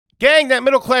Gang, that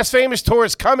Middle Class Famous tour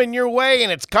is coming your way,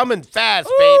 and it's coming fast,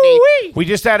 baby. Ooh-wee. We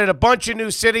just added a bunch of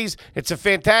new cities. It's a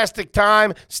fantastic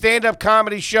time. Stand-up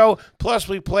comedy show. Plus,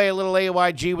 we play a little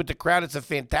AYG with the crowd. It's a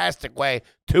fantastic way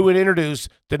to introduce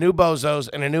the new bozos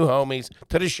and the new homies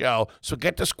to the show. So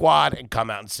get the squad and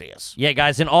come out and see us. Yeah,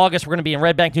 guys, in August, we're going to be in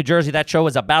Red Bank, New Jersey. That show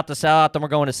is about to sell out. Then we're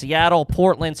going to Seattle,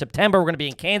 Portland. September, we're going to be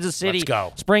in Kansas City, Let's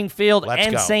go. Springfield, Let's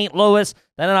and go. St. Louis.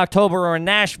 Then in October, we're in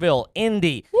Nashville,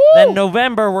 Indy. Woo! Then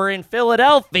November, we're in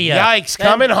Philadelphia. Yikes, Then-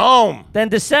 coming home. Then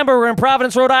December, we're in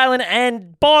Providence, Rhode Island,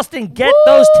 and Boston. Get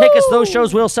those tickets. Those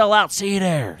shows will sell out. See you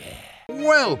there.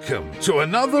 Welcome to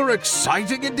another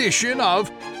exciting edition of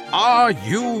Are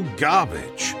You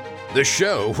Garbage? The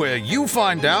show where you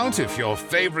find out if your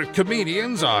favorite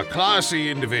comedians are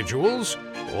classy individuals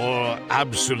or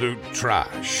absolute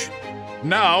trash.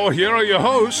 Now, here are your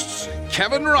hosts,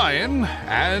 Kevin Ryan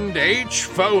and H.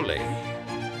 Foley.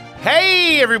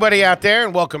 Hey, everybody out there,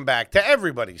 and welcome back to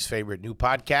everybody's favorite new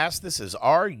podcast. This is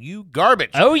Are You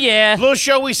Garbage? Oh, yeah. Little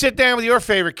show we sit down with your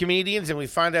favorite comedians and we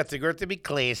find out they're going to be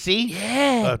classy.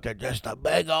 Yeah. But they're just a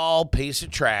big old piece of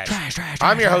trash. Trash,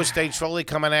 I'm your host, H. Foley,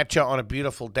 coming at you on a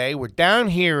beautiful day. We're down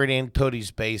here in Aunt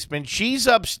Tootie's basement. She's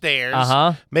upstairs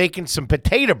making some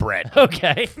potato bread.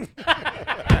 Okay.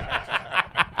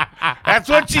 That's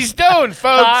what she's doing, folks.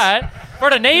 All right. For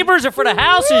the neighbors or for the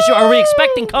houses? Are we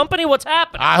expecting company? What's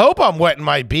happening? I hope I'm wetting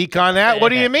my beak on that. What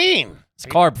do you mean? It's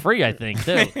carb-free, I think,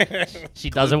 too. She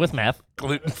does it with meth.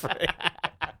 Gluten-free.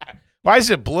 Why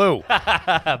is it blue?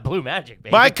 Blue magic,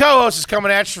 baby. My co-host is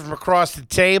coming at you from across the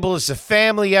table. It's a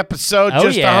family episode. Oh,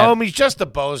 Just yeah. the homies, just the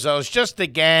bozos, just the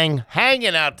gang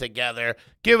hanging out together.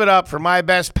 Give it up for my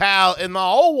best pal in the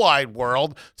whole wide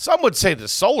world. Some would say the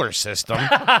solar system.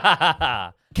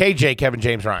 KJ, Kevin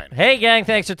James Ryan. Hey, gang,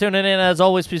 thanks for tuning in. As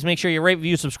always, please make sure you rate,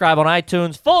 review, subscribe on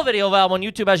iTunes. Full video available on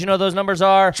YouTube. As you know, those numbers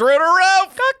are Through the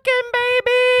roof. cooking,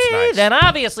 baby. Nice. Then,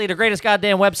 obviously, the greatest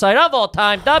goddamn website of all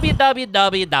time,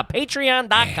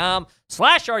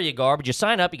 www.patreon.com/areyougarbage. You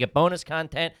sign up, you get bonus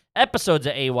content, episodes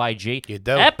of AYG. You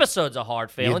do. Episodes of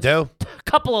Hard You Feelings. do. A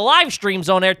couple of live streams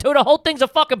on there, too. The whole thing's a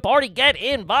fucking party. Get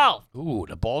involved. Ooh,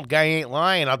 the bald guy ain't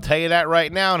lying. I'll tell you that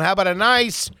right now. And how about a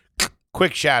nice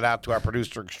quick shout out to our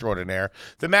producer extraordinaire.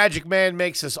 The Magic Man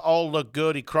makes us all look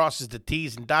good. He crosses the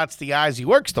T's and dots the I's. He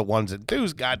works the ones and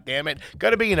twos, goddammit.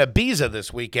 Going to be in Ibiza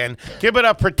this weekend. Give it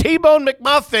up for T-Bone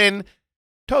McMuffin.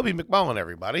 Toby McMullen,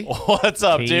 everybody. What's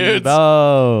up, dudes?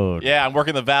 T-Bone. Yeah, I'm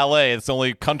working the valet. It's the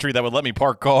only country that would let me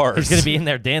park cars. He's going to be in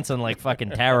there dancing like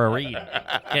fucking Tara Reid,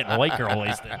 getting white girl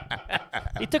wasted.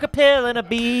 He took a pill in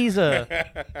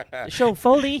Ibiza. Show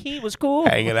Foley he was cool.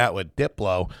 Hanging out with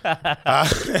Diplo.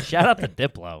 Shout out to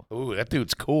Diplo. Ooh, that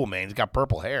dude's cool, man. He's got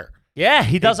purple hair. Yeah,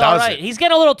 he does does all right. it. He's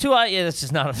getting a little too. Yeah, this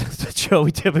is not a show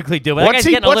we typically do. But that guy's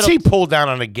getting a What's little. he pulled down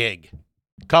on a gig?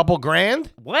 Couple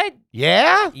grand? What?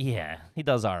 Yeah? Yeah, he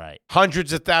does all right.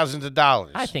 Hundreds of thousands of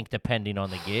dollars. I think depending on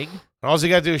the gig. All he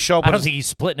got to do is show up. I with don't his- think he's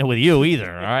splitting it with you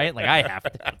either. All right, like I have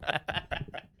to.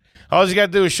 All you got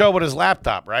to do is show up with his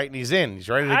laptop, right? And he's in. He's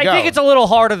ready to I go. think it's a little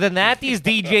harder than that. These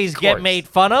DJs get course. made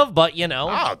fun of, but you know.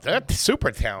 Oh, that's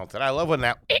super talented. I love when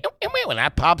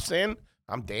that pops in.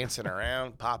 I'm dancing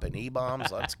around, popping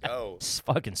E-bombs. Let's go.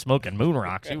 Fucking smoking moon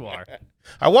rocks, you are.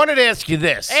 I wanted to ask you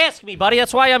this. Ask me, buddy.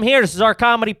 That's why I'm here. This is our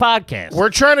comedy podcast. We're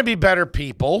trying to be better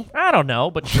people. I don't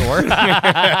know, but sure.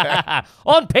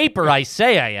 On paper, I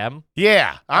say I am.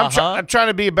 Yeah. I'm Uh-huh. trying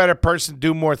to be a better person,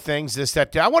 do more things, this,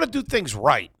 that, that. I want to do things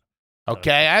right.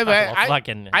 Okay? I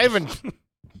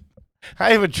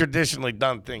haven't traditionally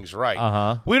done things right.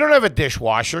 Uh-huh. We don't have a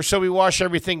dishwasher, so we wash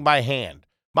everything by hand.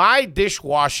 My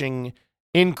dishwashing...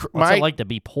 What's it like to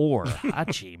be poor?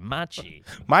 Hachi, machi.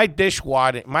 My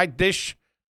dishwashing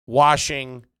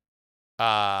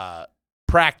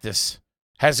practice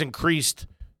has increased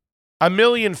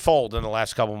 1,000,000-fold in the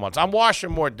last couple months. I'm washing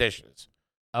more dishes.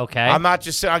 Okay. I'm not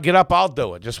just saying, I'll get up, I'll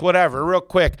do it. Just whatever, real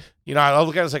quick. You know, I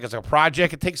look at it like it's a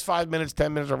project. It takes 5 minutes,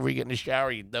 10 minutes before you get in the shower.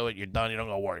 You do it, you're done. You don't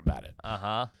got to worry about it.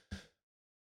 Uh-huh.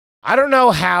 I don't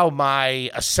know how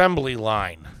my assembly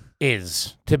line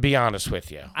is, to be honest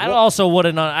with you. I also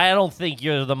wouldn't. I don't think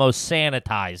you're the most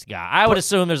sanitized guy. I would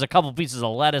assume there's a couple pieces of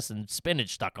lettuce and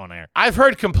spinach stuck on there. I've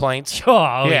heard complaints.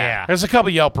 Oh yeah. There's a couple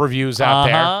Yelp reviews out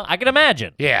there. I can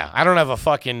imagine. Yeah, I don't have a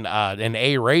fucking an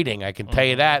A rating. I can tell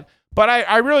you that. But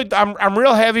I'm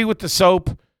real heavy with the soap.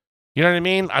 You know what I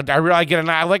mean? I really get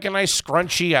I like a nice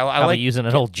scrunchy. I Probably like using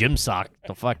an old gym sock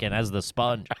to fucking as the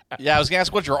sponge. Yeah, I was gonna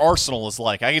ask what your arsenal is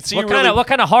like. I can see What you really.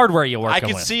 kind of hardware are you working I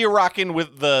can with? see you rocking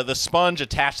with the sponge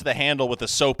attached to the handle with the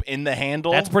soap in the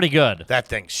handle. That's pretty good. that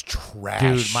thing's trash.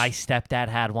 Dude, my stepdad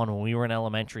had one when we were in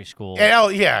elementary school.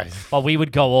 Hell yeah. But we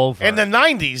would go over. In the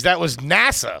 90s, that was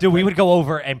NASA. Dude, we would go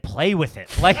over and play with it.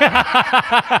 Like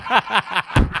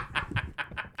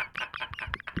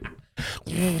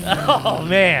oh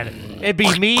man, it'd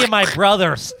be me and my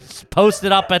brother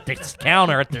posted up at the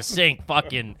counter at the sink,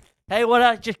 fucking. Hey,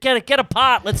 what? Just get a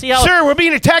pot. Let's see how. Sir, we're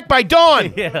being attacked by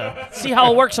Dawn. Yeah. See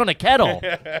how it works on a kettle.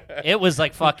 It was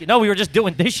like fucking. No, we were just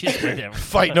doing dishes with him.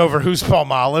 Fighting over who's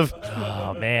Palmolive.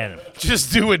 Oh man.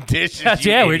 Just doing dishes.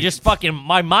 Yeah, we were just fucking.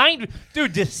 My mind,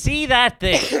 dude, to see that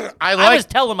thing. I like- was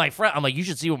telling my friend, I'm like, you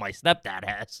should see what my stepdad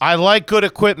has. I like good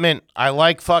equipment. I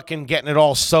like fucking getting it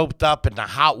all soaped up in the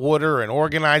hot water and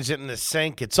organize it in the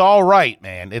sink. It's all right,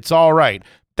 man. It's all right.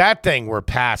 That thing we're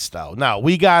past though. No,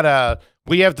 we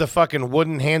have the fucking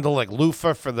wooden handle like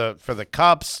loofah for the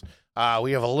cups.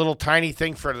 We have a little tiny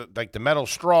thing for the metal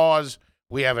straws.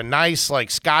 We have a nice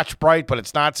like Scotch Brite, but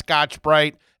it's not Scotch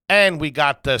Brite. And we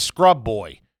got the Scrub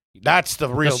Boy. That's the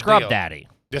real The Scrub deal. Daddy.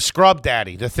 The Scrub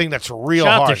Daddy, the thing that's real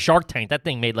Shout out hard. to Shark Tank. That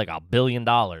thing made like $1 billion.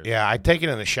 Yeah, I take it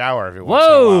in the shower every once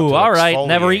in a while. Whoa! to All right,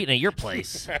 never exfoliate. eaten at your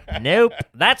place. Nope.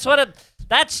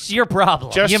 That's your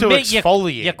problem. Just you to make-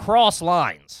 exfoliate. You cross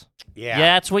lines. Yeah.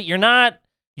 Yeah, that's what you're not.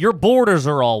 Your borders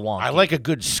are all wonky. I like a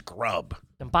good scrub.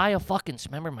 Then buy a fucking.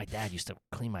 Remember, my dad used to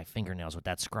clean my fingernails with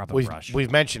that scrubbing brush.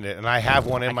 We've mentioned it, and I have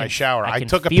one in I my can- shower. I I can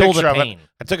took a feel the picture of it. pain.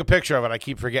 I took a picture of it. I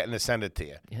keep forgetting to send it to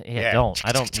you. Yeah, don't.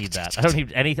 I don't need that. I don't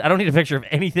need any. I don't need a picture of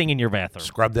anything in your bathroom.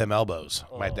 Scrub them elbows.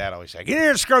 My Oh. dad always said, "Get in here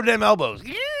and scrub them elbows."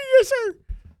 Yeah, yes, sir.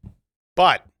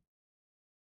 But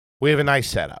we have a nice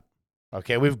setup.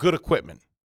 Okay, we have good equipment.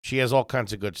 She has all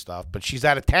kinds of good stuff, but she's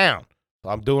out of town, so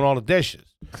I'm doing all the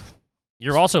dishes.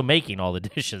 You're also making all the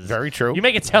dishes. Very true. You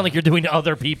make it sound like you're doing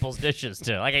other people's dishes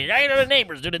too. Like I know the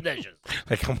neighbors do the dishes.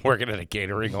 Like I'm working at a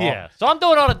catering hall. Yeah. So I'm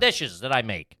doing all the dishes that I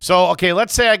make. So, okay,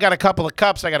 let's say I got a couple of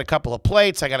cups, I got a couple of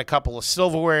plates, I got a couple of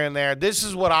silverware in there. This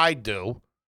is what I do.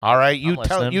 All right, I'm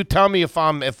listening. you tell me if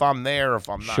I'm there or if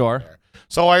I'm not Sure. there.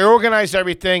 So I organize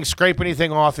everything, scrape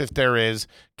anything off if there is,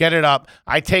 get it up.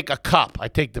 I take a cup. I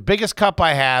take the biggest cup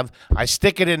I have. I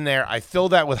stick it in there. I fill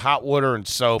that with hot water and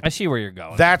soap. I see where you're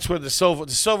going. That's where the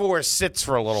silverware sits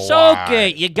for a little Soak while.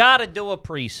 it. You gotta do a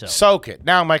pre-soak. Soak it.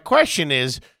 Now, my question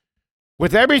is,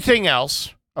 with everything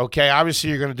else, okay,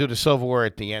 obviously you're going to do the silverware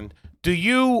at the end. Do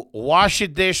you wash a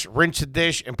dish, rinse a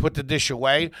dish, and put the dish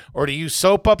away? Or do you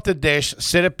soap up the dish,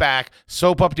 sit it back,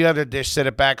 soap up the other dish, sit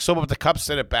it back, soap up the cup,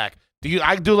 sit it back?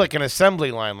 I do like an assembly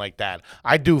line like that.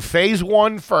 I do phase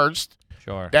 1 first,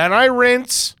 Sure. then I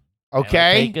rinse,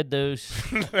 okay? Take a deuce.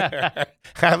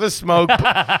 Have a smoke,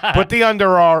 put the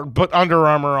Under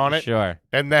Armour on it, Sure.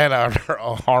 and then Under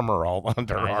Armour.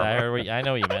 I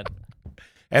know what you meant.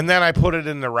 And then I put it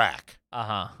in the rack.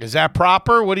 Uh-huh. Is that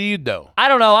proper? What do you do? I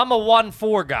don't know. I'm a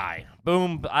 1-4 guy.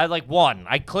 Boom. I like one.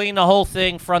 I clean the whole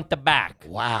thing front to back.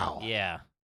 Wow. Yeah.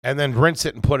 And then rinse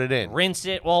it and put it in. Rinse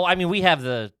it. Well, I mean, we have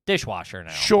the dishwasher now.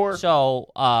 Sure.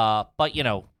 So, but you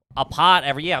know, a pot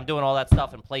I'm doing all that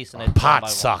stuff and placing it. one by one.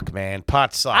 Pots suck, man.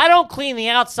 Pots suck. I don't clean the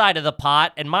outside of the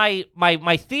pot, and my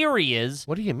theory is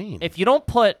What do you mean? if you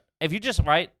just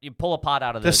you pull a pot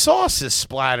out of The sauce is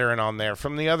splattering on there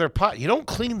from the other pot. You don't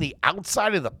clean the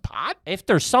outside of the pot? if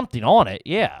there's something on it,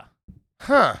 yeah.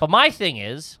 Huh. But my thing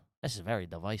is, this is very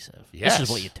divisive. Yes. This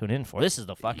is what you tune in for. This is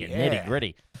the fucking Yeah. nitty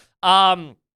gritty.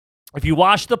 If you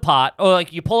wash the pot, or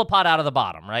like you pull a pot out of the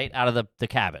bottom, right, out of the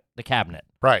cabinet.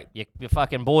 Right. You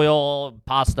fucking boil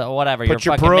pasta or whatever. Put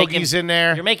your fucking pierogies in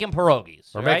there. You're making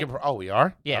pierogies. We're right? making. Oh, we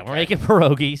are. Yeah, Okay. we're making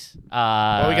pierogies.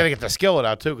 Well, we gotta get the skillet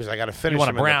out too because I gotta finish want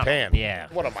them a in brown the pan. one, yeah.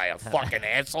 What am I, a fucking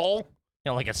asshole?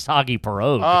 like a soggy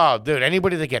pierogi. Oh, dude.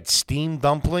 Anybody that gets steamed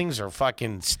dumplings or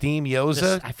fucking steam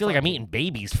gyoza? I feel like I'm eating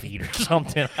baby's feet or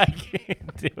something. I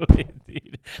can't do it,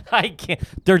 dude. I can't.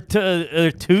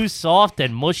 They're too soft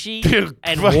and mushy Dude,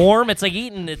 and fuck- warm. It's like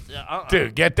eating it.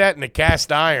 Dude, get that in the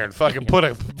cast iron. Fucking put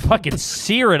a Fucking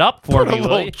sear it up for put a me, will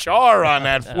little you? char on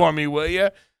that for me, will you?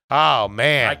 Oh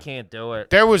man. I can't do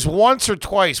it. There was once or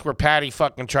twice where Patty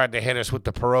fucking tried to hit us with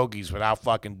the pierogies without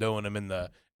fucking doing them in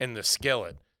the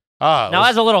skillet. Oh, Now,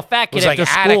 as a little fat kid was like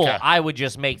after school, Attica. I would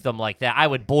just make them like that. I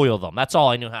would boil them. That's all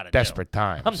I knew how to desperate do.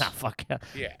 times. I'm not fucking.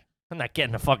 Yeah. I'm not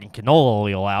getting the fucking canola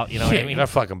oil out. You know what I You're mean? not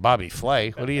fucking Bobby Flay.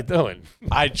 What are you doing?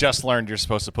 I just learned you're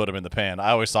supposed to put them in the pan.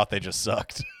 I always thought they just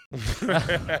sucked.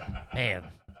 Man,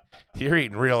 You're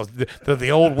eating real the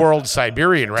old world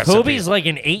Siberian recipe. Toby's like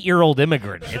an 8-year-old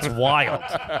immigrant. It's wild.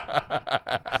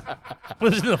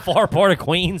 Lives in the far part of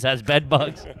Queens, has bed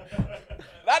bugs.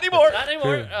 Not anymore. Not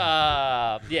anymore.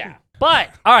 Yeah. But,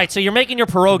 all right, so you're making your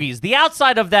pierogies. The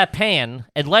outside of that pan,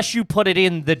 unless you put it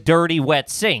in the dirty, wet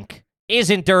sink,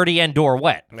 isn't dirty and/or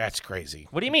wet. That's crazy.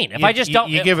 What do you mean? If You- I just don't...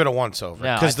 You give it a once-over.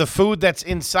 No, Because the food that's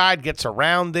inside gets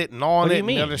around it and on What do it you and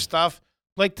mean? the other stuff.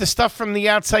 Like the stuff from the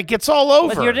outside gets all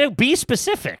over. Be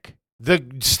specific. The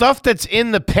stuff that's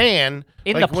in the pan.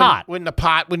 In like the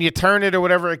pot. When you turn it or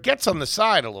whatever, it gets on the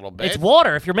side a little bit. It's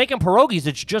water. If you're making pierogies,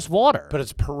 it's just water. But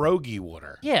it's pierogi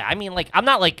water. Yeah, I mean, like, I'm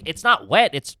not like, it's not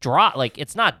wet, it's dry, like,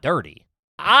 it's not dirty.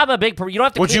 I'm a big, you don't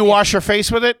have to Would clean you it- wash your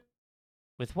face with it?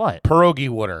 With what? Pierogi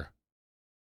water.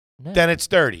 No. Then it's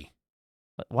dirty.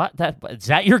 What? Is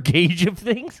that your gauge of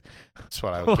things? That's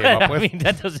what I came up with. I mean,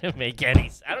 that doesn't make any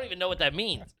sense. I don't even know what that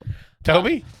means.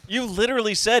 Toby? You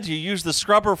literally said you used the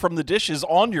scrubber from the dishes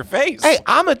on your face. Hey,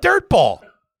 I'm a dirtball.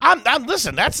 I'm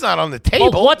listen, that's not on the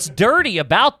table. Well, what's dirty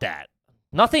about that?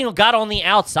 Nothing got on the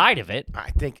outside of it.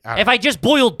 I think If I just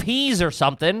boiled peas or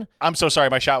something, I'm so sorry.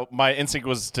 My instinct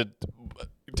was to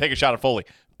take a shot at Foley.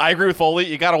 I agree with Foley.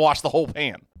 You got to wash the whole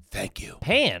pan. Thank you.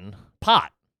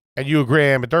 pot. And you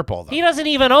agree I'm a dirtball, though. He doesn't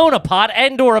even own a pot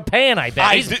and/or a pan. I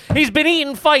bet he's been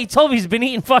eating. He told me he's been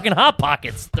eating fucking Hot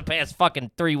Pockets the past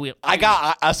fucking 3 weeks. I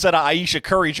got a set of Aisha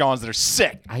Curry Johns that are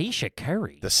sick. Aisha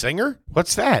Curry, The singer?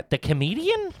 What's that? the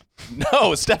comedian.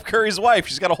 No, Steph Curry's wife.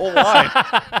 She's got a whole line.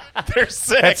 They're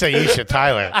sick. That's Aisha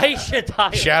Tyler. Aisha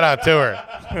Tyler. Shout out to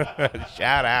her.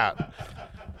 Shout out.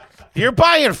 You're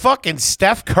buying fucking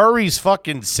Steph Curry's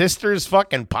fucking sister's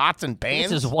fucking pots and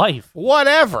pans? It's his wife.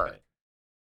 Whatever.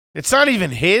 It's not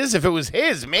even his. If it was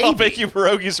his, maybe. I'll make you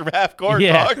pierogies from half court,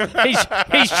 Yeah, dog.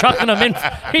 he's chucking them in.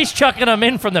 He's chucking them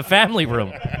in from the family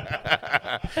room.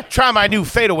 Try my new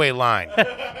fadeaway line.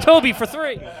 Toby for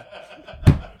 3.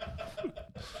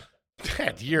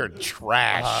 You're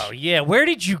trash. Oh yeah, where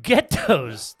did you get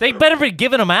those? They better be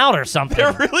giving them out or something.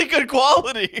 They're really good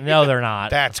quality. No, they're not.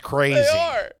 That's crazy. They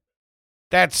are.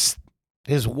 That's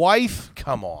his wife?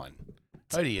 Come on.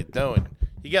 What are you doing?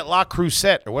 You get La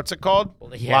Crusette, or what's it called?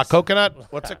 Yes. La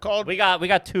Coconut? What's it called? We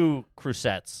got 2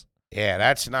 crucettes. Yeah,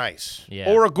 that's nice.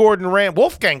 Yeah. Or a Gordon Ramsay.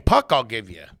 Wolfgang Puck, I'll give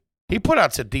you. He put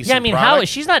out some decent Yeah, I mean, product.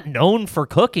 she's not known for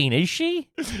cooking, is she?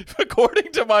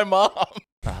 According to my mom.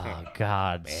 Oh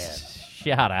God,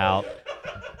 shout out.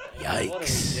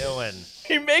 Yikes. Doing.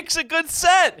 He makes a good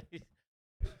set.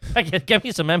 Get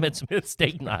me some Emmett Smith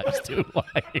steak knives too. while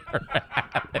you're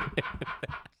at it.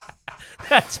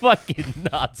 That's fucking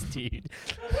nuts, dude.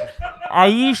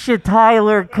 Aisha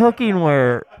Tyler cooking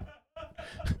wear.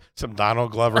 Some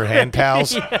Donald Glover hand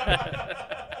towels.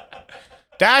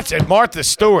 That's at Martha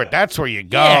Stewart. That's where you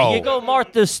go. Yeah, you go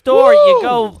Martha store. You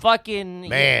go fucking.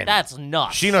 Man. That's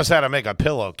nuts. She knows how to make a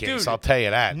pillowcase, Dude, I'll tell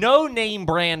you that. No name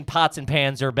brand pots and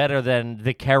pans are better than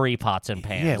the Kerry pots and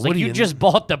pans. Yeah, like what do you you- just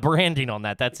bought the branding on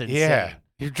that. That's insane. Yeah.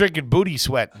 You're drinking booty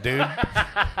sweat, dude.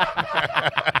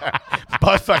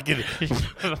 But fucking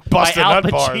busting Al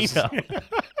nut bars. Pacino.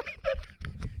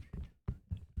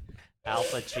 Al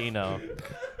Pacino.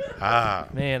 Ah.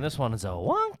 Man, this one is a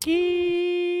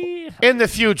wonky. In the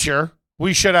future,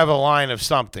 we should have a line of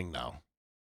something, though.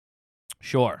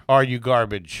 Sure. Are you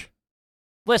garbage?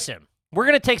 Listen, we're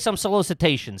going to take some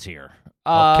solicitations here.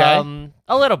 Okay.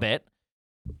 A little bit.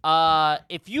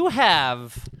 If you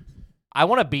have, I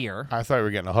want a beer. I thought we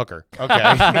were getting a hooker. Okay.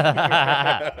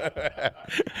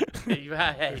 You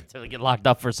have to get locked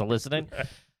up for soliciting.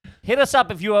 Hit us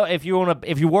up if you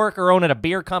work or own at a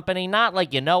beer company. Not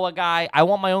like you know a guy. I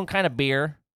want my own kind of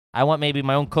beer. I want maybe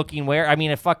my own cooking ware. I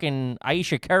mean, if fucking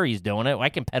Aisha Curry's doing it, I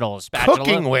can peddle a spatula.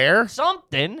 Cooking ware?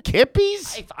 Something.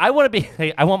 Kippies? If I want to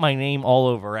be. I want my name all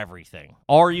over everything.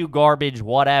 Are you garbage?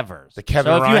 Whatever. The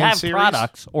Kevin So if you Ryan have series?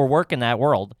 products or work in that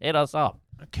world, hit us up.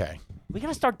 Okay. We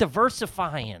gotta start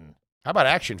diversifying. How about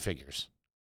action figures?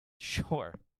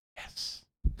 Sure. Yes.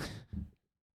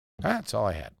 That's all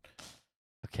I had.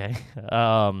 Okay.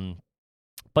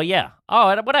 But yeah.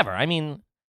 Oh, whatever. I mean,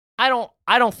 I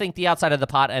don't think the outside of the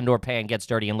pot and or pan gets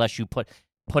dirty unless you put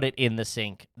it in the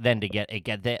sink. Then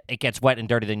it gets wet and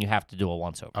dirty. Then you have to do a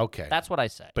once over. Okay. That's what I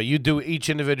say. But you do each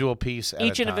individual piece at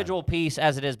Each a time. individual piece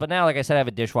as it is. But now, like I said, I have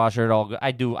a dishwasher.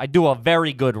 I do a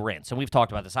very good rinse, and we've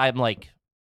talked about this.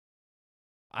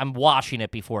 I'm washing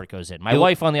it before it goes in. My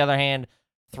wife, on the other hand,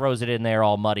 throws it in there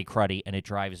all muddy, cruddy, and it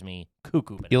drives me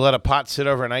cuckoo. You let a pot sit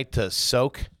overnight to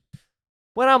soak?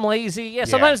 When I'm lazy, yeah,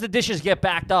 sometimes the dishes get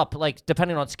backed up, like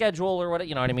depending on schedule or what,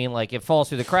 you know what I mean? Like it falls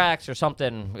through the cracks or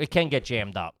something, it can get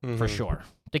jammed up for sure.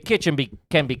 The kitchen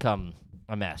can become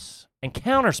a mess. and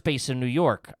counter space in New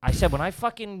York. I said, when I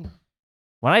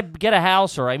get a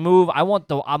house or I move,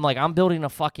 I'm building a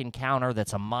fucking counter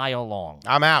that's a mile long.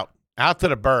 I'm out. Out to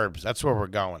the burbs. That's where we're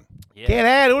going. Yeah. Get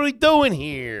out. What are we doing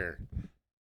here?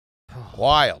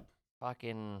 Wild.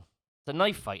 Fucking, it's a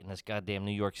knife fight in this goddamn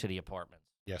New York City apartment.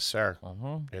 Yes, sir.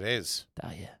 Mm-hmm. It is.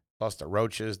 Tell ya. Plus the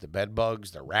roaches, the bed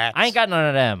bugs, the rats. I ain't got none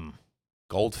of them.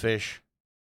 Goldfish,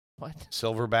 What?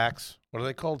 silverbacks. What are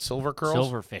they called? Silver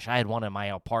curls? Silverfish. I had one in my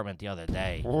apartment the other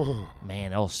day. Ooh.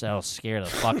 Man, that'll scare the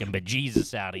fucking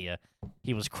bejesus out of you.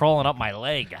 He was crawling up my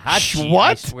leg. Hachi, I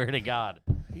What? swear to God.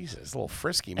 He's a little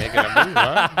frisky making a move,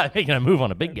 huh? Making a move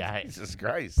on a big guy. Jesus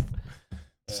Christ.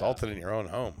 Assaulted in your own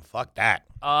home. Fuck that.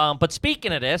 But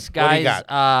speaking of this, What do you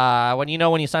guys, when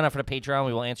you sign up for the Patreon,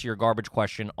 we will answer your garbage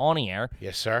question on the air.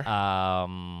 Yes, sir.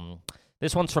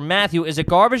 This one's from Matthew. Is it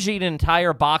garbage to eat an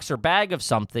entire box or bag of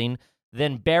something,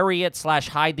 then bury it /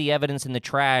 hide the evidence in the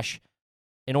trash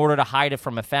in order to hide it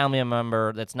from a family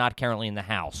member that's not currently in the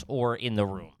house or in the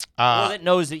room? Or that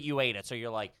knows that you ate it. So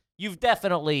you're like, you've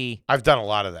definitely... I've done a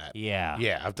lot of that. Yeah.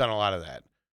 Yeah, I've done a lot of that.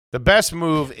 The best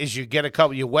move is you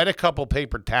wet a couple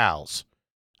paper towels,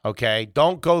 okay?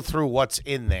 Don't go through what's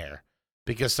in there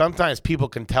because sometimes people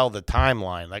can tell the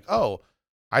timeline. Like, oh,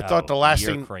 I thought the last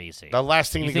you're thing... crazy. The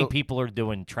last thing You to think go... people are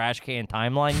doing trash can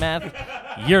timeline math?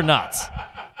 You're nuts.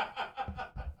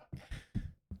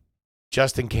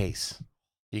 Just in case.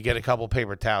 You get a couple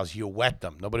paper towels, you wet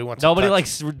them. Nobody wants to touch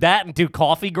likes that and do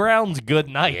coffee grounds. Good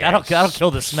night. Yeah, That'll kill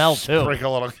the smell too.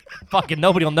 Sprinkle a little... Fucking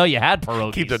nobody will know you had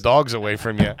pierogies. Keep the dogs away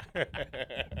from you.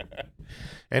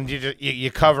 And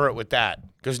you cover it with that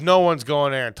because no one's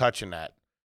going there and touching that.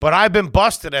 But I've been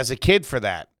busted as a kid for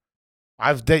that.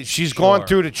 She's gone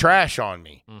through the trash on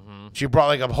me. Mm-hmm. She brought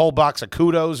like a whole box of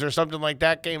kudos or something like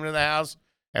that, came into the house,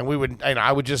 and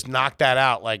I would just knock that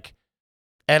out like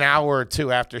an hour or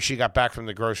two after she got back from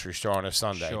the grocery store on a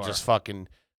Sunday. Sure. Just fucking,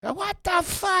 what the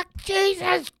fuck,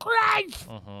 Jesus Christ!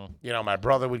 Mm-hmm. You know, my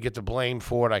brother would get the blame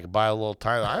for it. I could buy a little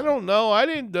time. I don't know. I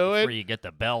didn't do it. Where you get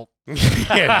the belt.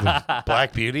 Yeah,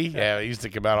 Black Beauty. Yeah, it used to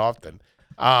come out often.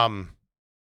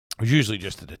 It was usually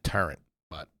just a deterrent,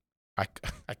 but I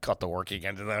caught the working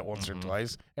end of that once or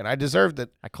twice, and I deserved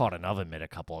it. I caught an oven mitt a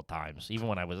couple of times, even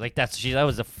when I was like, that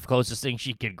was the closest thing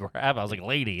she could grab. I was like,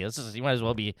 lady, you might as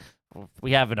well be,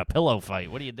 we having a pillow fight.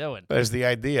 What are you doing? There's the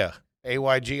idea.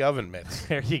 AYG oven mitts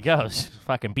There you go.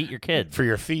 Fucking beat your kid. for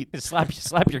your feet.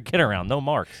 Slap your kid around. No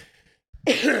marks.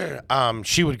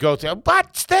 She would go to,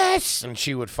 what's this? And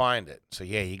she would find it. So,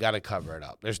 yeah, you got to cover it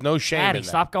up. There's no shame Daddy, in that.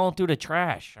 stop going through the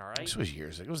trash, all right? This was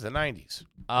years ago. It was the 90s.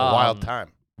 A wild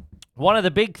time. One of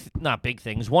the not big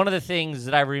things, one of the things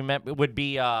that I remember would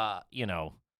be,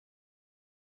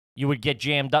 you would get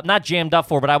jammed up. Not jammed up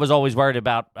for, but I was always worried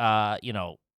about,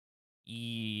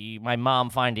 my mom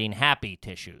finding happy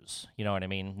tissues. You know what I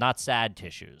mean? Not sad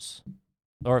tissues.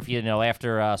 Or if,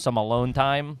 after some alone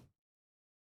time.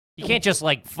 You can't just,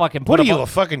 like, fucking put What are you, a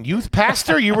fucking youth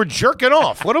pastor? You were jerking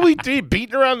off. What are we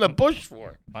beating around the bush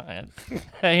for? I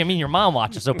mean, your mom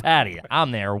watches, so Patty,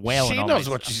 I'm there wailing She on knows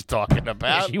my what son. she's talking Yeah,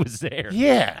 about. she was there.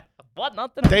 Yeah. What?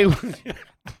 Nothing? They, Who do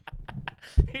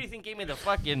you think gave me the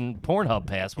fucking Pornhub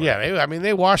password? yeah,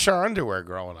 they wash our underwear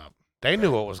growing up. They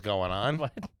knew what was going on.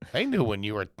 What? They knew when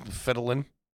you were fiddling.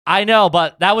 I know,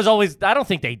 but that was always, I don't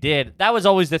think they did. That was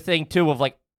always the thing, too, of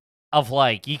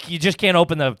like, you just can't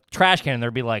open the trash can and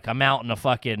there'd be like a mountain of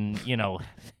fucking,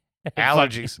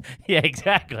 Allergies. Yeah,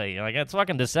 exactly. Like, it's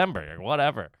fucking December or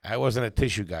whatever. I wasn't a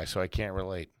tissue guy, so I can't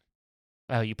relate.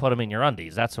 Oh, you put them in your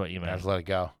undies. That's what you I meant. just let it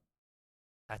go.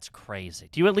 That's crazy.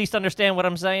 Do you at least understand what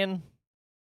I'm saying?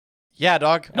 Yeah,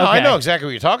 dog. No, I Okay. know exactly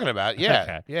what you're talking about.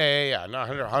 Yeah. Okay. Yeah. No,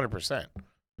 100%.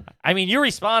 I mean, you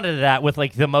responded to that with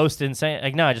like the most insane.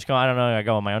 Like, no, I just go, I don't know. I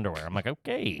go in my underwear. I'm like,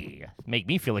 okay. Make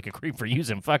me feel like a creep for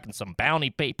using fucking some Bounty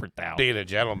paper towel. Being a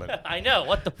gentleman. I know.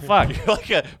 What the fuck?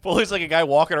 You're Foley's like a guy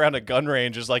walking around a gun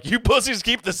range, is like, you pussies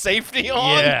keep the safety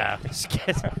on. Yeah. This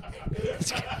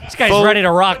guy's ready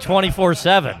to rock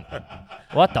 24/7.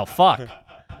 What the fuck?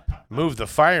 Move the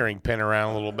firing pin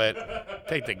around a little bit.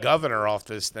 Take the governor off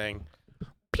this thing.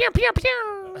 Pew, pew,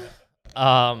 pew.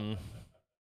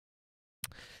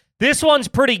 This one's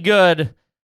pretty good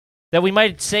that we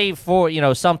might save for,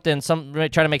 something, try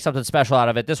to make something special out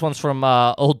of it. This one's from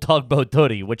Old Tugboat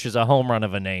Duddy, which is a home run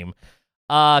of a name.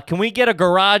 Can we get a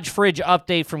garage fridge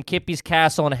update from Kippy's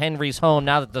Castle and Henry's home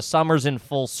now that the summer's in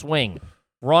full swing?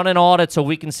 Run an audit so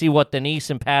we can see what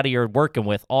Denise and Patty are working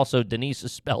with. Also, Denise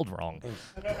is spelled wrong.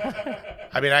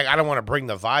 I mean, I don't want to bring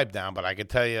the vibe down, but I could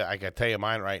tell you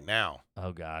mine right now.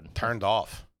 Oh, God. Turned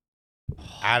off.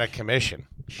 Out of commission.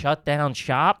 Shut down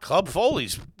shop? Club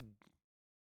Foley's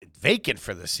vacant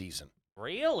for the season.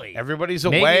 Really? Everybody's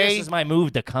Maybe away. this is my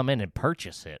move to come in and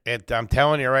purchase it. I'm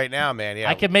telling you right now, man. Yeah,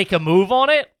 I could make a move on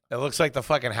it? it looks like the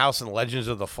fucking house in Legends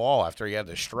of the Fall after he had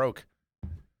the stroke.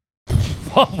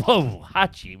 Whoa,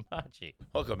 Hachi.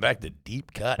 Welcome back to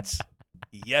Deep Cuts.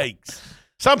 Yikes.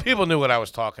 Some people knew what I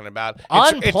was talking about.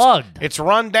 Unplugged. It's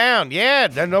run down. Yeah,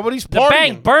 nobody's The partying.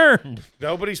 bank burned.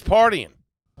 Nobody's partying.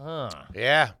 Huh.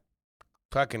 Yeah.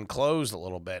 Fucking closed a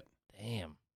little bit.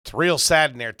 Damn. It's real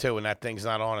sad in there, too, when that thing's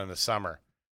not on in the summer.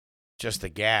 Just the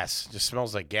gas. Just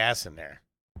smells like gas in there.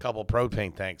 A couple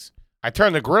propane tanks. I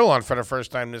turned the grill on for the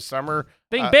first time this summer.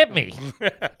 Thing bit me.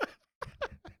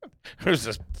 There's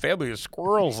this family of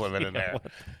squirrels living in there.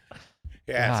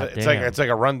 Yeah, God it's damn. like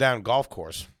a rundown golf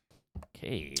course.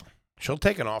 Okay. She'll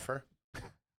take an offer.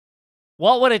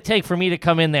 What would it take for me to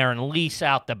come in there and lease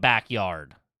out the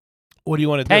backyard? What do you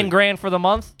want to 10 grand for the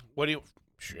month? What do you?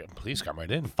 Shit, please come right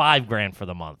in. 5 grand for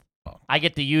the month. Oh. I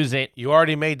get to use it. You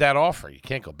already made that offer. You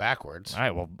can't go backwards. All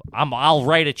right, well, I'll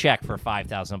write a check for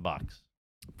 $5,000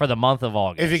 for the month of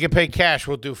August. If you can pay cash,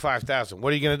 we'll do $5,000.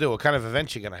 What are you gonna do? What kind of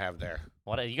event you gonna have there?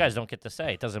 What you guys don't get to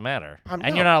say. It doesn't matter. I'm And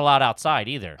not. you're not allowed outside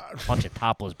either. Bunch of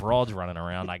topless broads running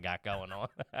around I got going on.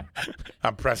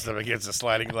 I'm pressed up against a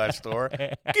sliding glass door. Give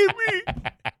me.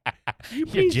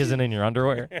 You're jizzing in your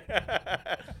underwear.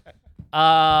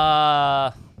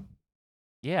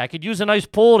 Yeah, I could use a nice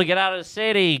pool to get out of the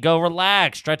city, go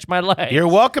relax, stretch my legs. You're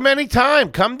welcome anytime.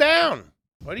 Come down.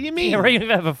 What do you mean? Yeah, right, you even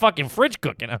have a fucking fridge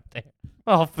cooking out there.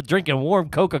 Oh, for drinking warm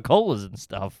Coca-Colas and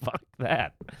stuff. Fuck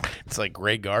that. It's like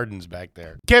Grey Gardens back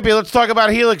there. Kippy, let's talk about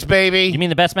Helix, baby. You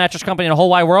mean the best mattress company in the whole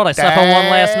wide world? I slept on one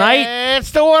last night. That's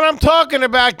the one I'm talking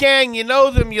about, gang. You know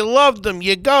them. You love them.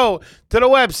 You go to the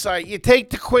website. You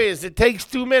take the quiz. It takes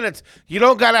 2 minutes. You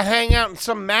don't got to hang out in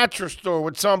some mattress store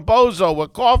with some bozo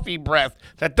with coffee breath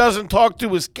that doesn't talk to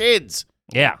his kids.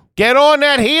 Yeah. Get on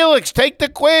that Helix. Take the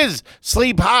quiz.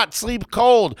 Sleep hot, sleep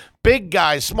cold. Big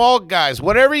guys, small guys,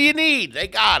 whatever you need, they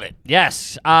got it.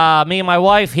 Yes. Me and my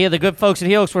wife here, the good folks at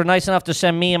Helix, were nice enough to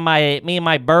send me and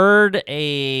my bird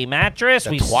a mattress.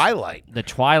 Twilight. The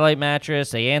Twilight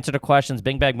mattress. They answer the questions.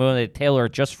 Bing Bag Moon. They tailor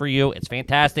it just for you. It's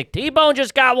fantastic. T-Bone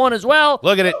just got one as well.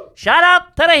 Look at it. Shout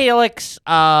out to the Helix.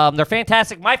 They're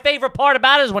fantastic. My favorite part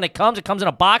about it is when it comes in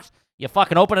a box. You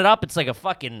fucking open it up. It's like a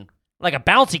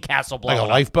bouncy castle blowing Like a up.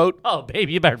 lifeboat. Oh,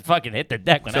 baby, you better fucking hit the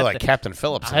deck when I feel that like thing- Captain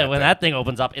Phillips. when that thing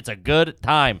opens up, it's a good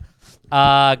time.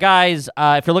 Guys,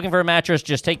 if you're looking for a mattress,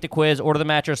 just take the quiz, order the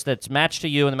mattress that's matched to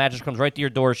you, and the mattress comes right to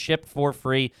your door, shipped for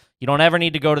free. You don't ever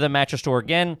need to go to the mattress store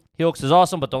again. Helix is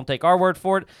awesome, but don't take our word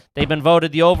for it. They've been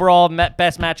voted the overall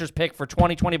best mattress pick for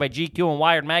 2020 by GQ and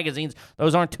Wired magazines.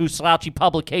 Those aren't two slouchy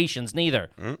publications, neither.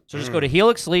 So just go to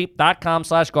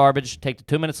helixsleep.com/garbage, take the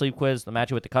 2-minute sleep quiz, they'll match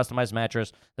you with the customized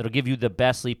mattress that'll give you the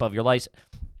best sleep of your life.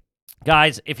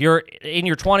 Guys, if you're in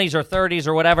your 20s or 30s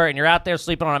or whatever and you're out there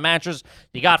sleeping on a mattress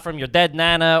you got from your dead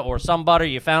nana or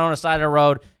somebody you found on the side of the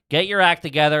road, get your act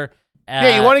together.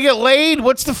 Yeah, you want to get laid?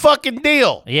 What's the fucking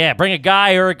deal? Yeah, bring a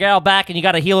guy or a gal back and you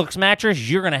got a Helix mattress,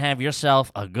 you're going to have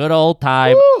yourself a good old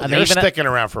time. Woo, And they're even- sticking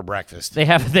around for breakfast. They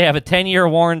have a 10-year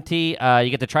warranty. You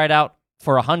get to try it out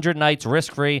for 100 nights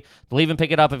risk-free. They'll even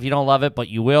pick it up if you don't love it, but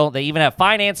you will. They even have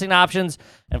financing options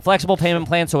and flexible payment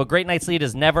plans, so a great night's sleep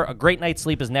is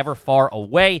never far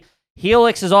away.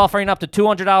 Helix is offering up to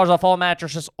 $200 off all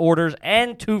mattresses orders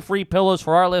and 2 free pillows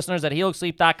for our listeners at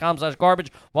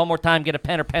helixsleep.com/garbage. One more time, get a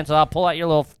pen or pencil out, pull out your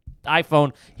little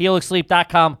iPhone,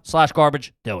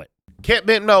 helixsleep.com/garbage. Do it. Kip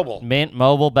Mint Mobile. Mint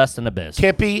Mobile, best in the biz.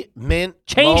 Kippy Mint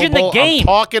Changing the Mobile. game. I'm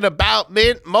talking about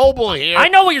Mint Mobile here. I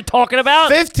know what you're talking about.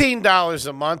 $15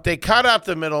 a month. They cut out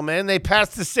the middleman. They pass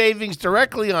the savings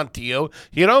directly onto you.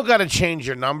 You don't got to change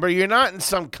your number. You're not in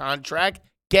some contract.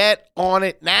 Get on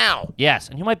it now. Yes,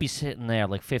 and you might be sitting there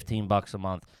like $15 a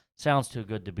month. Sounds too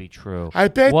good to be true. I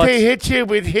bet What's- they hit you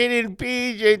with hidden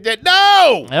fees.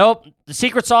 No! Nope. The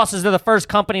Secret Sauce is the first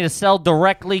company to sell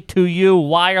directly to you.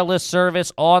 Wireless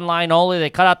service, online only. They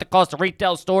cut out the cost of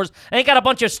retail stores. And they got a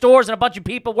bunch of stores and a bunch of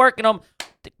people working them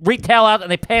retail out,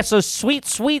 and they pass those sweet,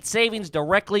 sweet savings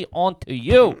directly onto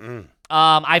you.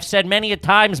 I've said many a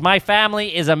times, my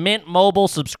family is a Mint Mobile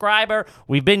subscriber.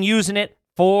 We've been using it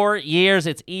for years.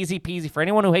 It's easy peasy. For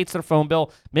anyone who hates their phone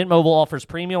bill, Mint Mobile offers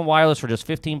premium wireless for just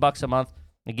 $15 a month.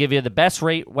 They give you the best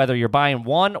rate, whether you're buying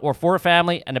one or for a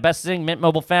family. And the best thing, Mint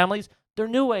Mobile families, they're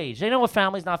new age. They know a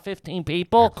family's not 15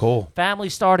 people. They're cool.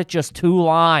 Families start at just 2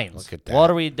 lines. Look at that.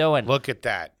 What are we doing? Look at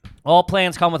that. All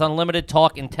plans come with unlimited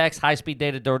talk and text, high-speed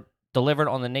data delivered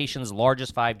on the nation's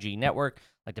largest 5G network.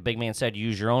 Like the big man said,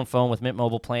 use your own phone with Mint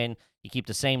Mobile plan. You keep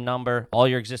the same number, all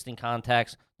your existing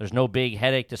contacts. There's no big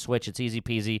headache to switch. It's easy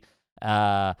peasy.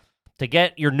 To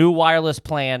get your new wireless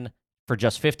plan for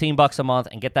just $15 a month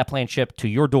and get that plan shipped to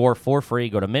your door for free.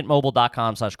 Go to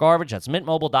mintmobile.com/garbage. That's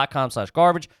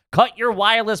mintmobile.com/garbage. Cut your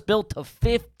wireless bill to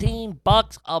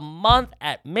 $15 a month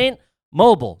at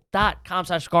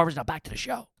mintmobile.com/garbage. Now back to the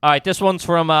show. All right, this one's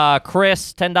from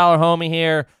Chris, $10 homie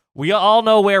here. We all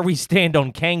know where we stand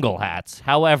on Kangol hats.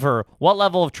 However, what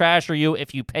level of trash are you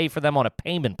if you pay for them on a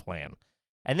payment plan?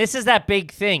 And this is that big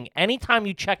thing. Anytime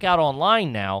you check out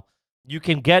online now, you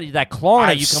can get that Klarna.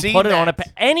 I've You can seen put it on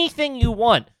that. anything you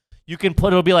want. You can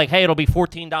put. It'll be like, hey, it'll be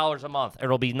 $14 a month.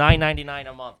 It'll be $9.99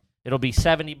 a month. It'll be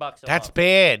 $70 a That's month.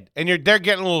 bad. And they're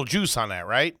getting a little juice on that,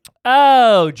 right?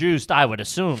 Oh, juiced. I would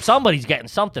assume somebody's getting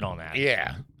something on that.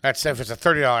 Yeah. That's if it's a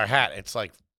 $30 hat, it's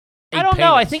like I don't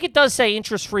know. I payments. think it does say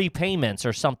interest-free payments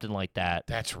or something like that.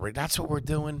 That's what we're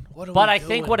doing. What are But we I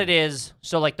think doing? what it is,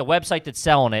 so like the website that's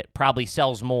selling it probably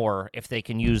sells more if they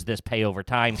can use this pay over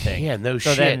time thing. Yeah, no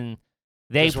So shit. then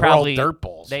they 'Cause we're all probably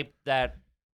dirtballs.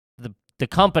 the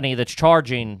company that's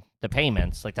charging the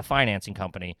payments, like the financing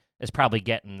company, is probably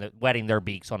wetting their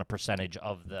beaks on a percentage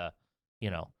of the,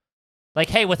 like,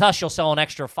 hey, with us you'll sell an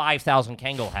extra 5,000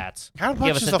 Kangol hats. How Give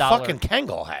much us is a a dollar. fucking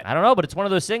Kangol hat? I don't know, but it's one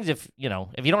of those things. If you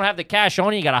don't have the cash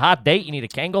on you got a hot date, you need a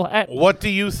Kangol hat. What do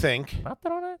you think?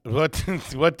 Nothing on it.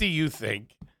 What do you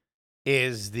think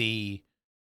is the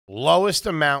lowest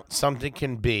amount something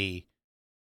can be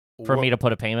For me to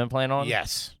put a payment plan on.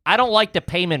 Yes. I don't like the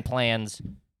payment plans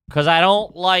because I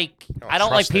don't like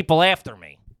trust it. people after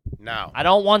me. No. I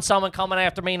don't want someone coming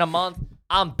after me in a month.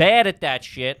 I'm bad at that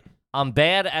shit. I'm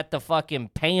bad at the fucking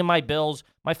paying my bills.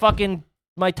 My Time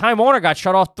Warner got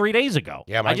shut off 3 days ago.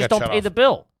 Yeah, I mine just got don't shut pay off. the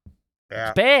bill. Yeah.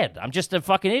 It's bad. I'm just a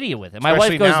fucking idiot with it. My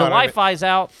Especially wife goes, now, the I don't e- Wi-Fi's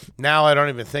out. Now I don't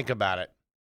even think about it.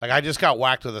 Like I just got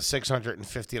whacked with a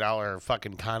 $650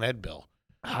 fucking Con Ed bill.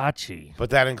 Hachi. But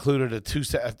that included a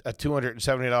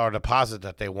 $270 deposit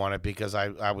that they wanted because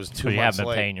I was 2 So you months haven't been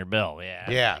late. paying your bill. Yeah.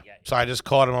 Yeah. So I just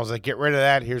called him. I was like, get rid of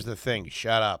that. Here's the thing.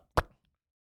 Shut up.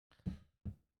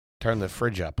 Turn the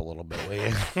fridge up a little bit, will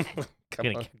you? Come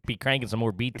Gonna on. be cranking some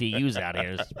more BTUs out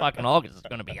here. This fucking August is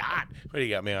gonna be hot. What do you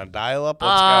got me on dial up?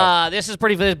 Let's This is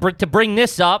pretty. To bring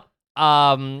this up,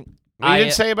 go. What you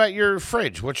didn't say about your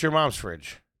fridge. What's your mom's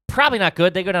fridge? probably not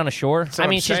good. They go down the shore. That's I what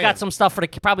mean, I'm she's saying. got some stuff for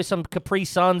probably some Capri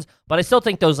Suns, but I still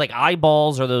think those like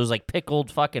eyeballs or those like pickled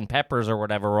fucking peppers or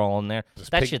whatever are all in there.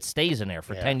 That shit stays in there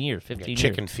for Yeah. 10 years, You got 15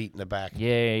 chicken years. feet in the back.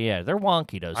 Yeah. They're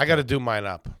wonky. Those. I got to do mine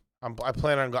up. I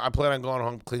plan on going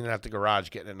home, cleaning out the garage,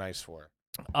 getting it nice for her.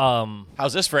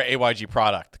 How's this for an AYG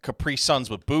product? Capri Suns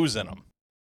with booze in them.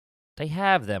 They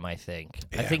have them, I think.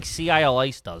 I Yeah. think Sea Isle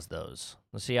Ice does those.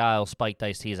 The Sea Isle spiked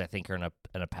iced teas, I think, are in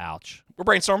a pouch. We're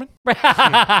brainstorming.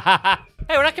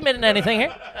 Hey, we're not committing to anything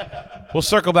here. We'll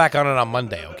circle back on it on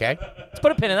Monday, okay? Let's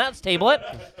put a pin in that. Let's table it.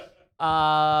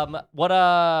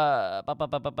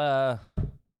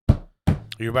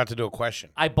 You're about to do a question.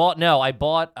 I bought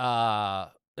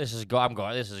this is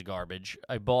garbage.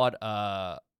 I bought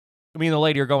me and the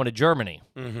lady are going to Germany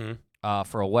Mm-hmm.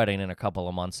 for a wedding in a couple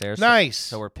of months there. Nice.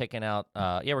 So we're picking out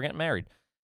we're getting married.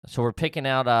 So we're picking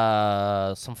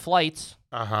out some flights,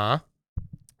 Uh-huh.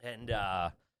 and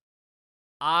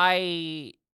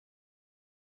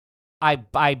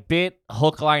I bit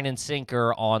hook, line, and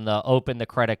sinker on the open the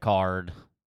credit card.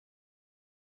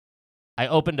 I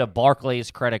opened a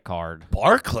Barclays credit card.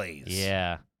 Barclays.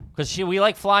 Yeah, because we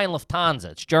like flying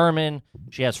Lufthansa. It's German.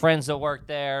 She has friends that work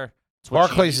there. It's what she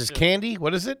Barclays used is to- candy?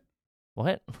 What is it?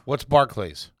 What? What's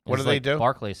Barclays? What It's do they like do?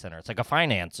 Barclays Center. It's like a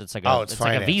finance. It's like it's like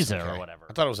finance. a Visa Okay. or whatever.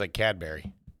 I thought it was like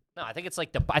Cadbury. No, I think it's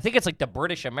like the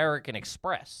British American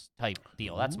Express type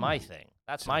deal. That's my thing.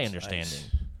 That's my Sounds understanding. nice.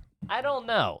 I don't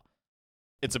know.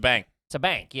 It's a bank. It's a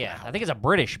bank, yeah. I think it's a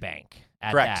British bank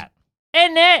at Correct. that.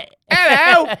 And that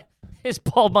Hello. his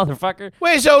bald motherfucker.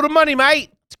 Where's all the money,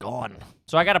 mate? It's gone.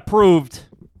 So I got approved.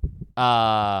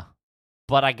 But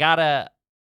I gotta.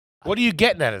 What are you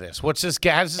getting out of this? What's this?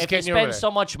 How's this If you getting you over spend there? so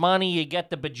much money, you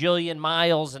get the bajillion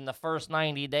miles in the first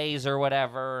 90 days or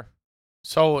whatever.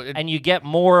 And you get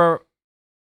more.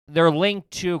 They're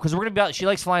linked to, because we're going to be, she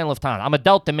likes flying Lufthansa. I'm a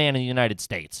Delta man in the United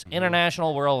States.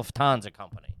 International, we're a Lufthansa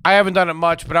company. I haven't done it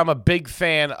much, but I'm a big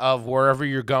fan of wherever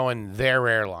you're going, their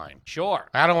airline. Sure.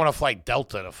 I don't want to fly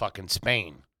Delta to fucking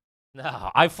Spain.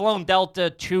 No, I've flown Delta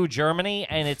to Germany,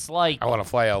 and it's like I want to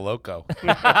fly El Loco. Or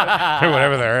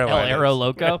whatever their El airline Aero is.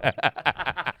 Loco.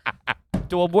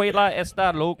 Tu abuela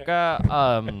está loca.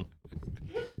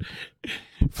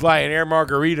 Fly an Air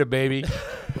Margarita, baby.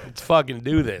 Let's fucking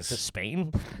do To this.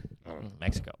 Spain,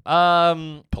 Mexico.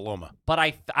 Paloma. But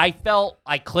I felt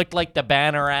I clicked like the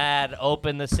banner ad.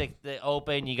 Open the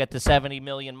open. You get the 70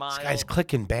 million miles. This guy's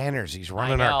clicking banners. He's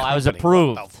running know, our company. I was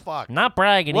approved. What the fuck? Not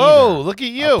bragging Whoa, either. look at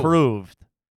you. Approved.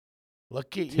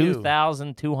 Look at you.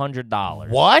 $2,200.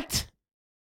 What?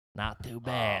 Not too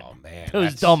bad. Oh, man. Those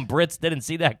that's- dumb Brits didn't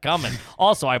see that coming.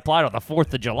 Also, I applied on the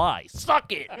 4th of July.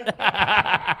 Suck it.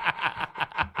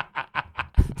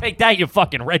 Take that, you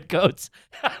fucking redcoats.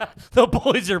 The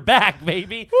boys are back,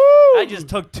 baby. I just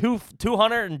took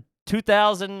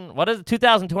 2,000, what is it,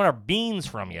 2,200 beans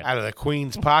from you. Out of the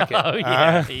Queen's pocket. Oh,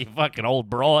 yeah, you fucking old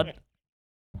broad.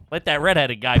 Let that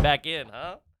redheaded guy back in,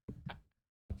 huh?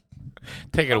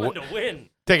 Taking Coming to win.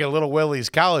 little Willie's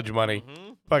college money.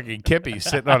 Mhm. Fucking Kippy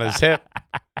sitting on his hip.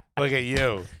 Look at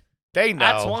you. They know.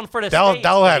 That's one for the They'll States,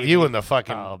 have baby. you in the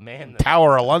fucking Oh, man.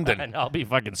 Tower of London. And I'll be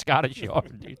fucking Scottish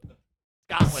Yard, dude.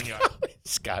 Scotland Yard.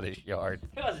 Scottish Yard.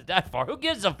 It wasn't that far. Who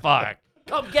gives a fuck?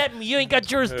 Come get me. You ain't got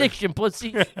jurisdiction,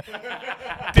 pussy.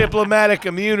 Diplomatic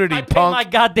immunity, I pay punk. my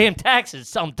goddamn taxes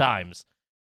sometimes.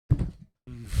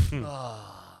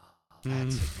 That's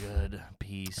a good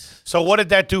piece. So what did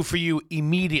that do for you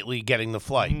immediately getting the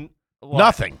flight? What?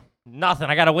 Nothing. Nothing.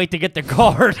 I gotta wait to get the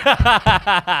card.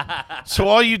 So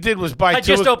all you did was buy I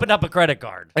just opened up a credit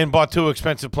card. and bought 2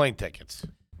 expensive plane tickets.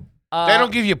 They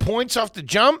don't give you points off the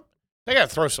jump? They got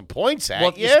to throw some points at Well,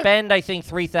 if you. you spend, I think,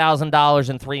 $3,000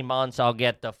 in 3 months, I'll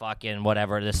get the fucking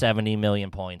whatever, the 70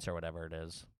 million points or whatever it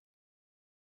is.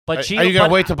 But Are you going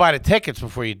to wait to buy the tickets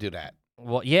before you do that?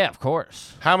 Well, yeah, of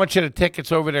course. How much are the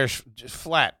tickets over there just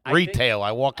flat? I think- Retail.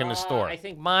 I walk in the store. I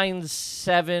think mine's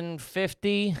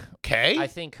 $750. Okay. I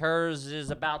think hers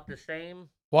is about the same.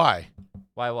 Why?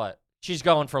 Why what? She's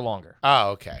going for longer.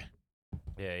 Oh, okay.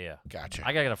 Yeah. Gotcha.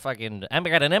 I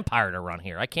got an empire to run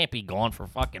here. I can't be gone for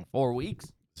fucking 4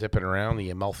 weeks. Zipping around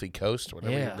the Amalfi Coast,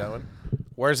 whatever Yeah. you're doing.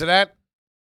 Where's it at?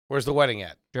 Where's the wedding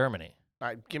at? Germany. All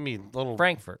right, give me a little.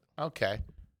 Frankfurt. Okay.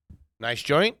 Nice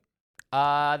joint?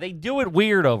 They do it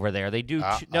weird over there. They do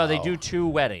they do Uh-oh. 2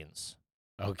 weddings.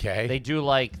 Okay. They do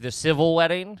like the civil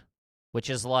wedding,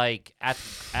 which is like at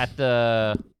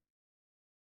the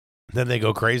Then they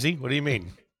go crazy? What do you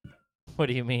mean? what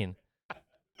do you mean?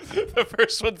 The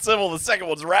first one's civil, the second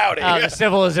one's rowdy. Oh, the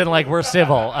civil is in like we're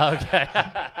civil. Okay.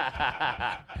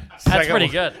 That's Second pretty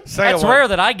one- good. second That's one. rare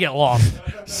that I get lost.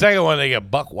 Second one, they get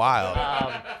buck wild.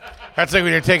 Um, That's like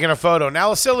when you're taking a photo.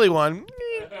 Now a silly one,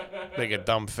 make a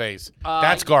dumb face.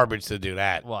 That's garbage to do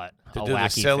that. what? To A do the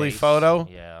wacky silly face? photo?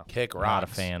 Yeah. Kick rocks. Not a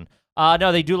fan.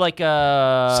 No, they do like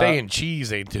Saying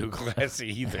cheese ain't too classy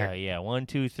either. yeah, 1,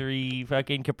 2, 3,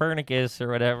 fucking Copernicus or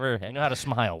whatever. I know how to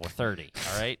smile. We're 30.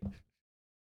 All right.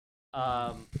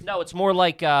 No, it's more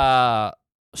like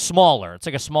smaller. It's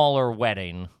like a smaller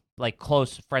wedding, like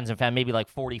close friends and family, maybe like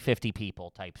 40, 50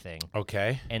 people type thing.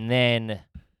 Okay. And then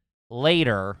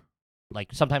later, like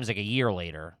sometimes like a year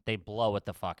later, they blow it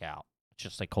the fuck out. It's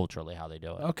just like culturally how they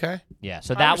do it. Okay. Yeah.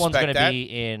 So I that one's respect going to that. be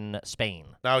in Spain.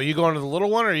 Now, are you going to the little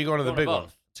one or are you going to the Going to big one?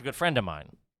 both. It's a good friend of mine.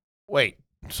 Wait.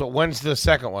 So when's the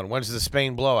second one? When's the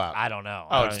Spain blowout? I don't know.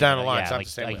 Oh, I it's don't down even the line. know. It's Yeah, not like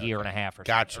the same a way. year Okay. and a half or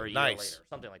Gotcha. something. Or a year Nice. later,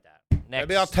 something like that.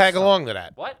 Maybe Next I'll tag summer. along to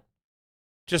that. What?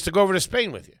 Just to go over to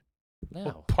Spain with you.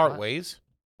 No. Part Why- ways.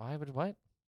 Why would what?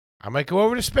 I might go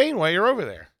over to Spain while you're over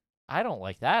there. I don't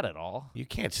like that at all. You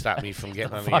can't stop me from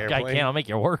getting on the Fuck, airplane. I can't. I'll make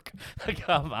you work.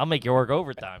 I'll make you work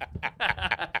overtime.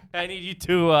 I need you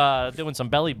to doing some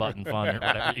belly button fun or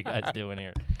whatever you guys doing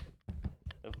here.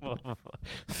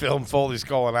 Film Foley's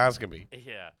colonoscopy.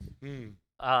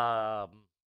 Yeah.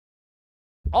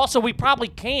 Also, we probably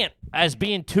can't, as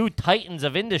being 2 titans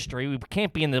of industry, we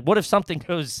can't be in the. What if something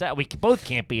goes south? We both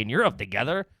can't be in Europe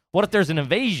together. What if there's an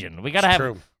invasion? We gotta It's have.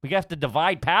 true. We have to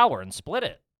divide power and split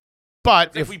it.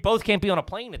 But If we both can't be on a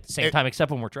plane at the same time,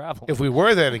 except when we're traveling. if we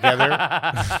were there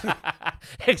together,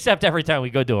 Except every time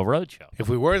we go to a road show. if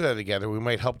we were there together, we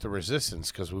might help the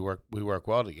resistance because we work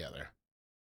well together,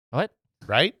 What?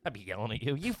 right? I'd be yelling at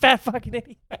you. You fat fucking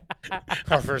idiot.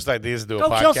 Our first idea is to do a Go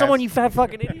podcast. kill someone, you fat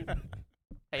fucking idiot.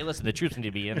 Hey, listen, the truth need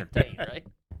to be entertained, right?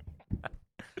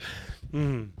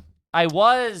 Mhm. I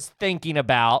was thinking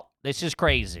about, this is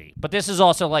crazy, but this is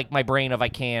also like my brain of I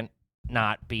can't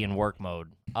not be in work mode,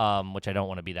 which I don't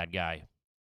want to be that guy.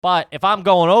 But if I'm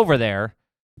going over there,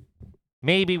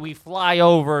 maybe we fly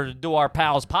over to do our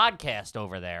pals podcast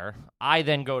over there. I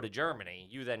then go to Germany.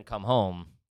 You then come home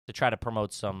to try to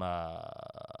promote some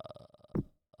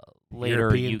later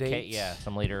European UK, dates? yeah,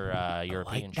 some later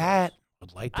European Like shows. that.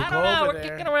 Would like to I go don't know. over We're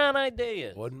there. kicking around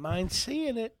ideas. Wouldn't mind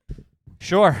seeing it.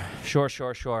 Sure.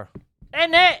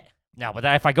 And that. No, but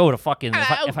if I go to fucking,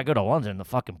 if I go to London, the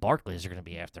fucking Barclays are gonna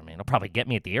be after me. They'll probably get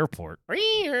me at the airport. Fucking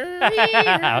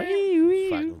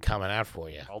coming out for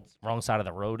you. Wrong side of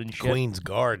the road and shit. Queen's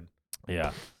Guard.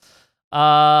 Yeah.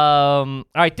 All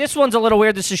right, this one's a little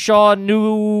weird. This is Sean.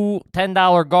 New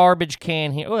 $10 garbage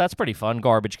can here. Oh, that's pretty fun.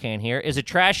 Garbage can here. Is it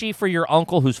trashy for your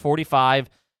uncle who's 45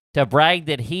 to brag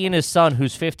that he and his son,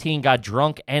 who's 15, got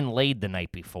drunk and laid the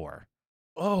night before.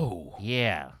 Oh.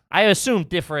 Yeah. I assume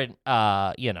different,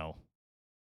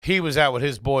 He was out with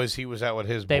his boys. He was out with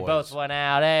his they boys. both went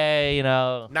out, hey,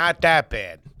 Not that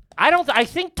bad. I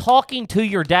think talking to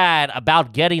your dad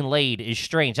about getting laid is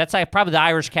strange. That's like probably the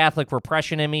Irish Catholic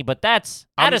repression in me, but that's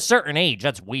at a certain age,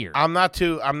 that's weird. I'm not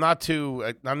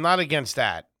against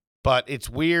that, but it's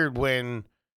weird when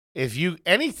if you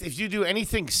do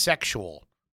anything sexual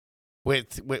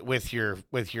with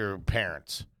your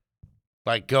parents,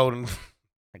 like go to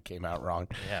I came out wrong.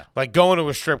 Yeah. Like going to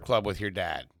a strip club with your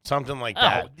dad, something like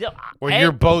that, where and-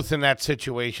 you're both in that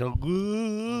situation.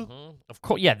 Mhm. Of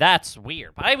course, yeah, that's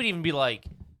weird. But I would even be like,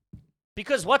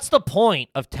 because what's the point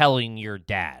of telling your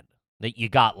dad that you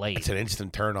got laid? It's an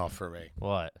instant turnoff for me.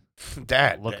 What?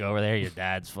 Dad, Look over there, your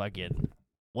dad's fucking.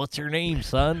 What's her name,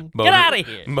 son? Get out of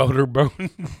here.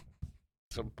 Motorbone.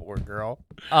 Some poor girl.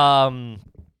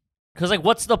 Because like,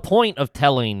 what's the point of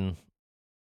telling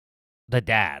the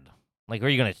dad? Like, are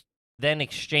you gonna then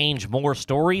exchange more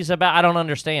stories about? I don't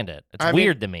understand it. It's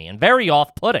weird to me and very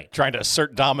off-putting. Trying to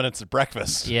assert dominance at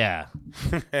breakfast. Yeah,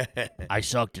 I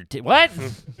sucked her. What?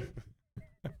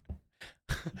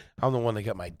 I'm the one that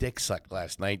got my dick sucked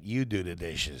last night. You do the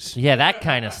dishes. Yeah, that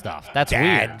kind of stuff. That's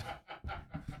Dad. weird.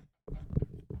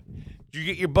 Did you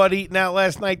get your butt eaten out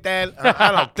last night, Dad?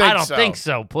 I don't think so. I don't think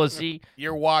so, pussy.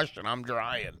 You're washing. I'm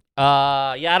drying.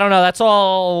 Yeah, I don't know. That's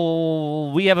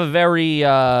all. We have a very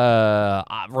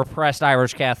repressed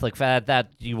Irish Catholic that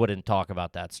you wouldn't talk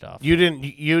about that stuff. You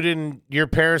didn't. Your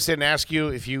parents didn't ask you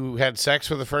if you had sex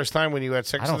for the first time when you had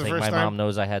sex I for don't the think first my time. mom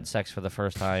knows I had sex for the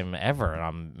first time ever, and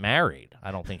I'm married.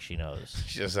 I don't think she knows.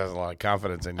 She just has a lot of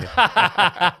confidence in you.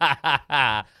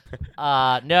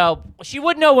 No, she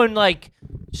would know when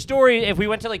story. If we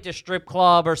went to the strip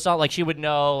club or something, she would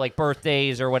know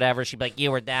birthdays or whatever. She'd be like, "You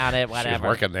were down at She was whatever."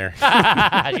 working there.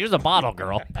 She was a bottle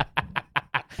girl.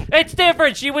 It's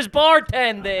different. She was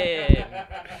bartending.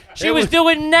 She was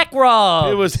doing neck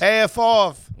rubs. It was half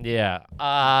off. Yeah.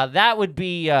 That would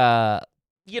be, in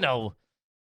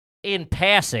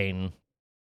passing,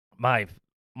 my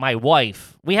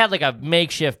wife, we had a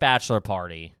makeshift bachelor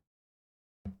party,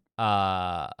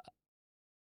 where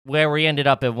we ended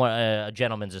up at a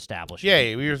gentleman's establishment.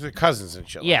 Yeah, we were the cousins and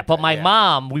shit. Yeah, like but that. my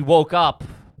mom, we woke up.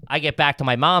 I get back to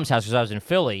my mom's house because I was in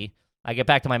Philly. I get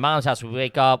back to my mom's house. We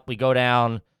wake up. We go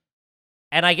down.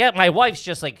 And I get my wife's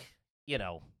just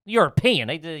European.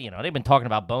 They've been talking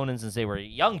about boning since they were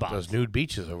young bucks. Those nude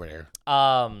beaches over there.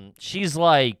 She's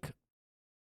like,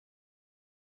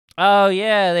 oh,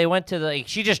 yeah, they went to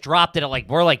she just dropped it at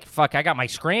we're fuck, I got my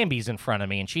Scrambies in front of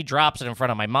me. And she drops it in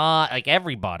front of my mom,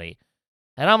 everybody.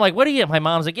 And I'm like, what are you? My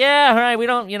mom's like, yeah, all right, we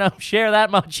don't, share that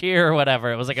much here or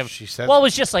whatever. It was She said. well, it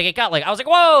was just it got I was like,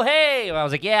 whoa, hey. And I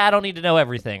was like, yeah, I don't need to know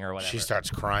everything or whatever. She starts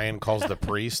crying, calls the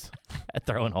priest.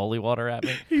 Throwing holy water at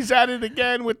me. He's at it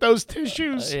again with those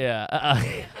tissues. Yeah.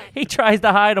 He tries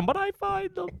to hide them, but I find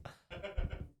them.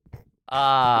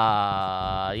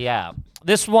 Yeah.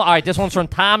 This one, all right, this one's from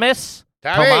Thomas.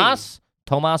 Tommy.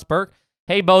 Tomas Burke.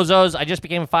 Hey, bozos, I just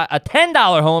became a $10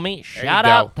 homie. Shout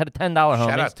out to the $10 homies.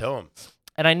 Shout out to him.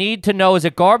 And I need to know, is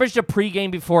it garbage to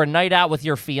pregame before a night out with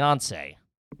your fiance?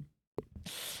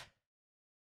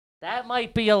 That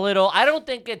might be a little, I don't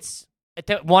think it's,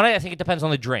 one, I think it depends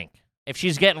on the drink. If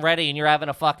she's getting ready and you're having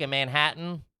a fucking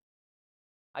Manhattan,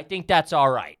 I think that's all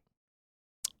right.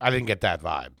 I didn't get that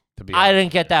vibe, to be I honest.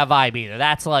 didn't get that vibe either.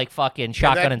 That's fucking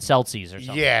shotgun and Celsius or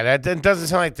something. Yeah, that doesn't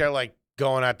sound like they're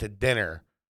going out to dinner.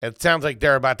 It sounds like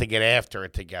they're about to get after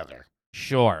it together.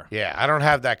 Sure. Yeah, I don't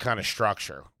have that kind of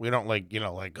structure. We don't we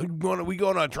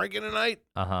going on drinking tonight?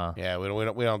 Uh-huh. Yeah,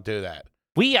 we don't do that.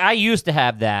 I used to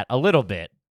have that a little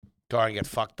bit. Go out and get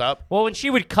fucked up. Well, when she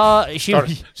would cut,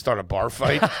 Start a bar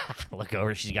fight. look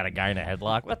over, she's got a guy in a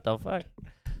headlock. What the fuck?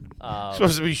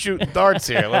 Supposed to be shooting darts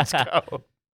here. Let's go.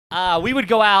 We would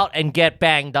go out and get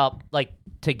banged up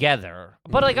together.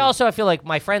 But also I feel like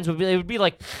my friends would be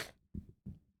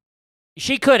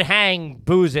she could hang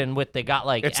boozing with the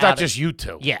guy It's not just you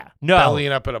two. Yeah. No.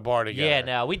 Bellying up at a bar together. Yeah,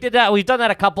 no. We did that. We've done that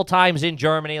a couple times in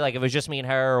Germany. If it was just me and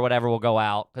her or whatever, we'll go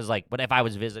out. Because, but if I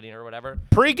was visiting or whatever.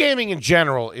 Pre-gaming in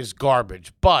general is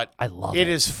garbage, but I love it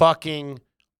is fucking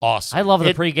awesome. I love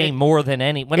the pregame more than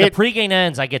any. When the pregame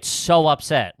ends, I get so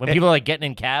upset. When people are getting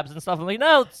in cabs and stuff, I'm like,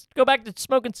 no, let's go back to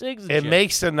smoking cigs and It shit.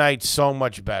 makes the night so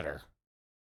much better.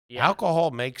 Yeah.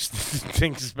 Alcohol makes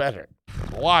things better.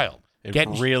 Wild. It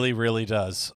really, really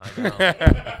does.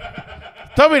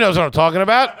 Tommy knows what I'm talking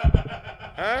about.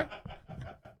 Huh?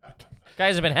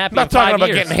 Guys have been happy. I'm not for 5 talking about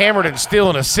years. getting hammered and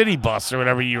stealing a city bus or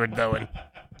whatever you were doing.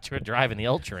 You were driving the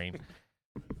L train.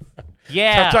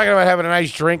 Yeah. So I'm talking about having a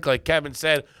nice drink, like Kevin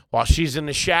said, while she's in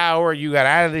the shower. You got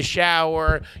out of the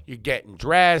shower. You're getting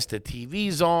dressed. The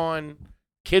TV's on.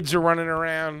 Kids are running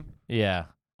around. Yeah.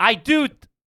 I do.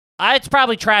 It's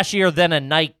probably trashier than a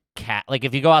nightcap. Like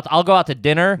if you go out, I'll go out to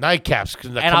dinner. Nightcaps.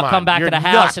 And I'll come back to the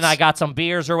house and I got some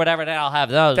beers or whatever, then I'll have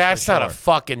those. That's not a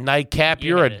fucking nightcap.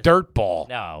 You're a dirtball.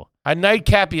 No. A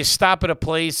nightcap, you stop at a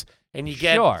place and you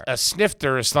get a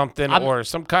snifter or something or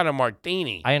some kind of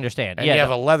martini. I understand. And you have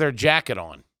a leather jacket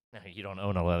on. No, you don't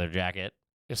own a leather jacket.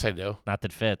 Yes, I do. Not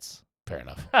that fits. Fair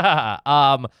enough.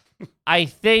 I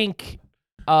think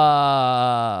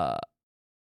no,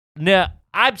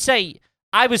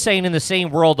 I was saying in the same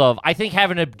world of I think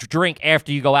having a drink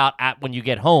after you go out when you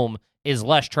get home is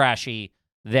less trashy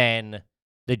than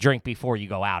the drink before you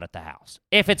go out at the house.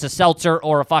 If it's a seltzer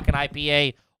or a fucking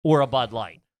IPA or a Bud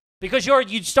Light. Because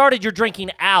you started your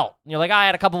drinking out. You're like, I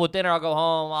had a couple with dinner, I'll go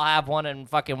home, I'll have one and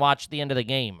fucking watch the end of the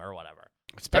game or whatever.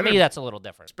 To me, that's a little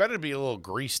different. It's better to be a little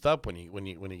greased up when you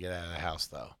get out of the house,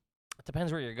 though. It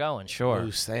depends where you're going, sure.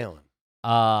 Smooth sailing.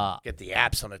 Get the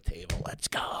apps on the table. Let's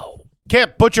go.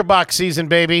 Kip, Butcher Box season,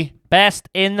 baby. Best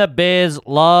in the biz.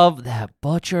 Love that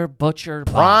Butcher Box.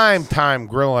 Prime time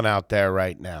grilling out there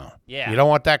right now. Yeah. You don't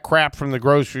want that crap from the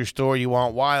grocery store. You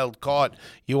want wild caught.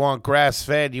 You want grass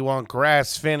fed. You want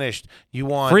grass finished. You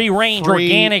want free range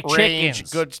organic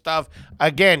chickens. Good stuff.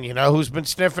 Again, you know who's been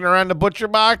sniffing around the Butcher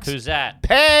Box? Who's that?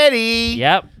 Petty.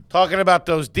 Yep. Talking about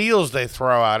those deals they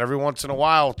throw out. Every once in a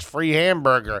while, it's free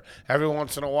hamburger. Every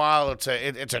once in a while, it's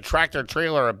a tractor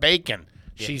trailer of bacon.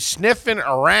 Yeah. She's sniffing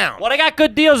around. Well, I got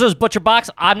good deals, those Butcher Box.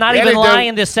 I'm not even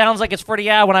lying. This sounds like it's for the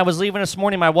ad. When I was leaving this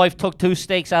morning, my wife took 2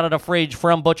 steaks out of the fridge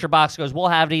from Butcher Box. Goes, we'll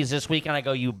have these this week. And I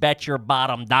go, you bet your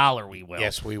bottom dollar we will.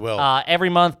 Yes, we will. Every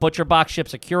month, Butcher Box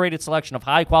ships a curated selection of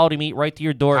high-quality meat right to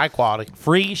your door. High quality.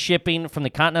 Free shipping from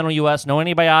the continental U.S. No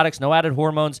antibiotics, no added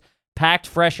hormones. Packed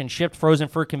fresh and shipped frozen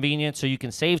for convenience so you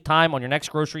can save time on your next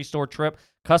grocery store trip.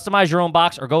 Customize your own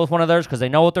box or go with one of theirs because they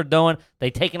know what they're doing.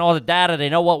 They've taken all the data. They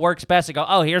know what works best. They go,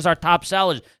 oh, here's our top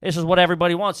sellers. This is what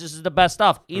everybody wants. This is the best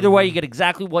stuff. Either way, you get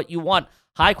exactly what you want.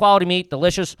 High-quality meat,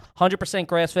 delicious, 100%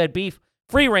 grass-fed beef,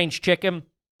 free-range chicken,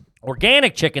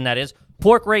 organic chicken, that is,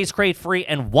 pork raised crate-free,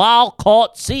 and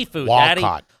wild-caught seafood, Daddy.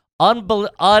 Wild-caught.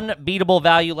 Unbeatable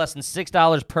value, less than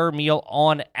 $6 per meal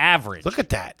on average. Look at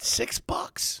that,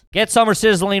 $6. Get summer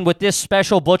sizzling with this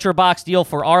special Butcher Box deal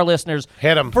for our listeners.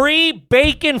 Hit them. Free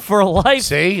bacon for life.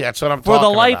 See, that's what I'm talking about.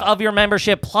 For the life about. of your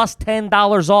membership, plus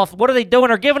 $10 off. What are they doing?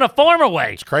 They're giving a farm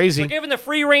away. It's crazy. They're giving the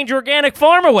free-range organic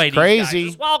farm away. Crazy.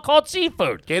 It's wild-caught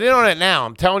seafood. Get in on it now.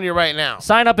 I'm telling you right now.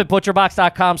 Sign up at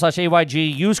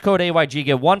butcherbox.com/AYG. Use code AYG.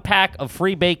 Get 1 pack of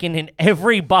free bacon in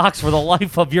every box for the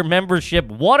life of your membership.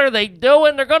 What are they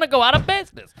doing? They're going to go out of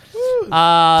business.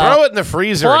 Throw it in the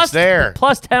freezer. It's there.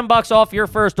 Plus $10 off your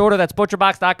first order. That's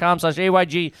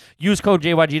butcherbox.com/AYG. Use code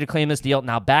JYG to claim this deal.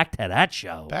 Now back to that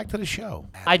show. Back to the show.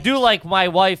 I do like my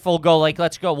wife will go like,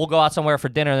 let's go. We'll go out somewhere for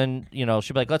dinner. And then,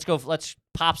 she'll be like, let's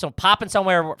popping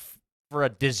somewhere for a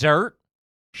dessert.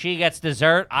 She gets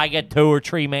dessert. I get 2 or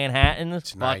 3 Manhattans.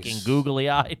 It's fucking nice.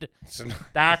 googly-eyed.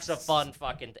 That's a fun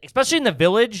fucking thing. Especially in the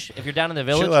village, if you're down in the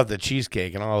village. She'll have the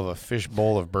cheesecake and I'll have a fish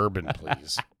bowl of bourbon,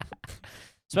 please.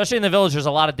 Especially in the village, there's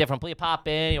a lot of different. You pop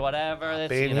in, whatever.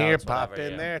 Pop in here, pop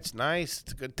in there. It's nice.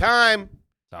 It's a good time.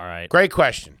 All right. Great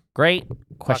question. Great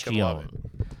question. Love it.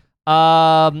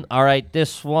 All right,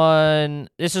 this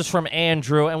is from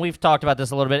Andrew, and we've talked about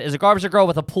this a little bit. Is a garbage girl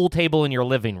with a pool table in your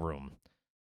living room?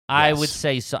 I would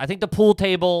say so. I think the pool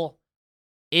table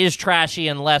is trashy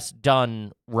unless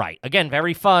done right. Again,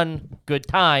 very fun, good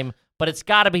time, but it's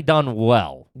got to be done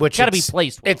well. It's got to be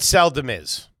placed well. It seldom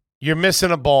is. You're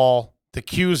missing a ball. The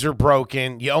cues are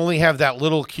broken. You only have that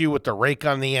little cue with the rake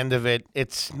on the end of it.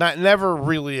 It's never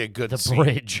really a good scene.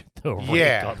 Bridge. The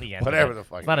rake on the end whatever of it. the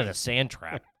fuck. It's not in a sand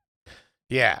trap.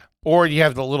 Yeah. Or you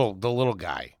have the little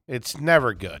guy. It's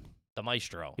never good. The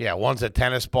maestro. Yeah, one's a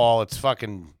tennis ball. It's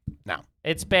fucking no.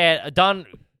 It's bad.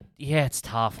 Yeah, it's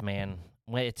tough, man.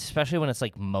 Especially when it's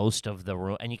like most of the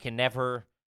room, and you can never.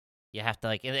 You have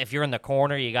to if you're in the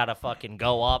corner, you gotta fucking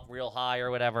go up real high or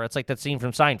whatever. It's like that scene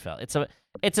from Seinfeld.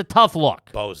 It's a tough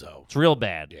look. Bozo. It's real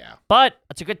bad. Yeah. But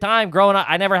it's a good time growing up.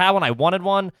 I never had one. I wanted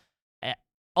one.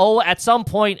 At some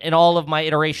point in all of my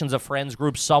iterations of friends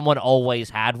groups, someone always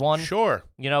had one. Sure.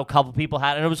 A couple people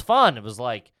had it, and it was fun. It was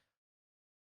like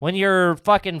when you're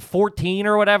fucking 14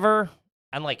 or whatever.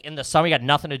 And, in the summer, you got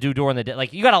nothing to do during the day.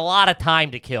 You got a lot of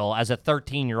time to kill as a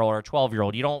 13-year-old or a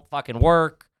 12-year-old. You don't fucking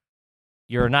work.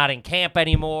 You're not in camp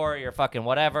anymore. You're fucking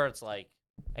whatever. It's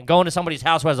and going to somebody's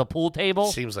house who has a pool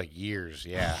table. Seems like years,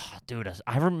 yeah. Dude,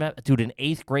 I remember, in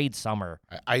 8th grade summer.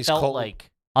 Ice felt cold.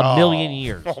 a million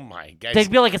years. Oh my god! They'd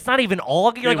be like, it's not even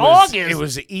August. You're It like, was- August. It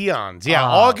was eons. Yeah, Oh.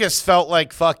 August felt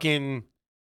like fucking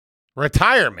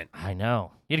retirement. I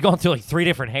know. You'd gone through like 3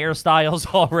 different hairstyles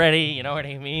already. You know what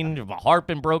I mean? My heart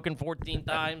been broken 14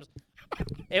 times.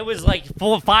 It was like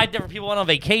 5 different people went on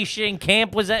vacation.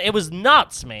 Camp was it was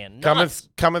nuts, man. Nuts.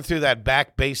 Coming through that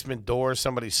back basement door,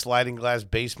 somebody's sliding glass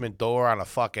basement door on a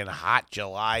fucking hot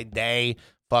July day.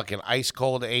 Fucking ice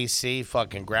cold AC.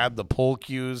 Fucking grab the pool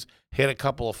cues. Hit a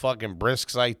couple of fucking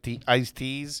Brisks iced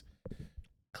teas.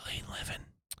 Clean living.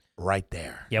 Right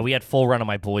there. Yeah, we had full run of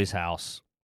my boy's house.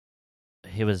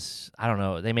 It was, I don't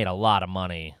know, they made a lot of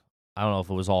money. I don't know if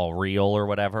it was all real or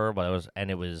whatever, but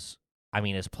it was, I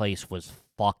mean, his place was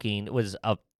it was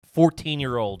a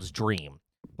 14-year-old's dream.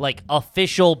 Like,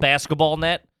 official basketball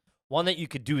net, one that you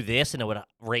could do this and it would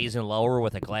raise and lower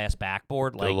with a glass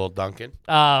backboard. Do Like, a little Duncan.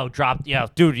 oh,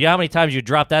 dude, you know how many times you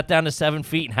drop that down to 7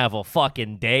 feet and have a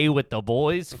fucking day with the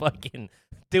boys? Fucking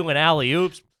doing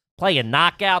alley-oops, playing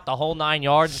knockout the whole 9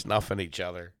 yards. Snuffing each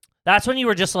other. That's when you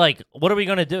were just like, what are we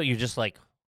going to do? You're just like,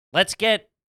 let's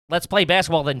play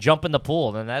basketball, then jump in the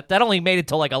pool. And that only made it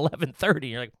till like 11:30.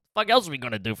 You're like, fuck else are we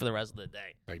going to do for the rest of the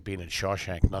day? Like being in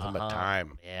Shawshank. Nothing but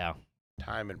time. Yeah.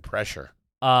 Time and pressure.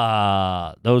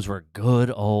 Those were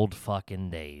good old fucking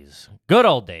days. Good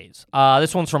old days.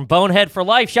 This one's from Bonehead for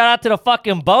Life. Shout out to the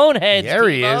fucking Boneheads. There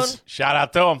he T-Bone. is. Shout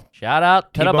out to him. Shout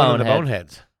out to the T-Bone and the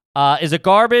Bonehead. Boneheads. Is it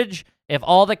garbage if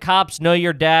all the cops know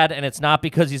your dad and it's not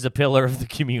because he's a pillar of the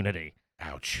community?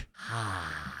 Ouch.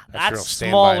 That's real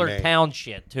Stand By smaller Me. town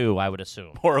shit, too, I would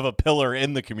assume. More of a pillar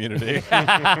in the community.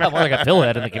 More like a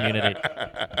pillhead in the community.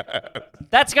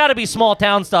 That's got to be small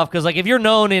town stuff, because like if you're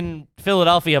known in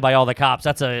Philadelphia by all the cops,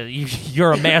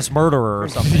 you're a mass murderer or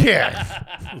something. Yeah.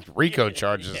 RICO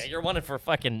charges. Yeah, you're wanted for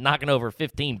fucking knocking over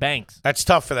 15 banks. That's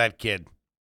tough for that kid.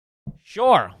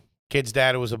 Sure. Kid's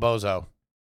dad was a bozo.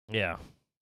 Yeah.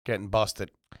 Getting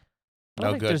busted. I don't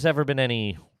No think good. there's ever been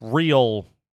any real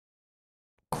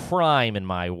crime in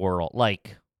my world,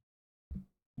 like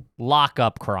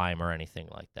lockup crime or anything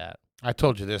like that. I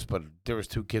told you this, but there was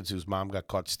 2 kids whose mom got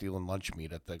caught stealing lunch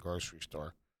meat at the grocery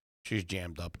store. She's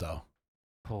jammed up, though.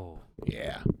 Oh.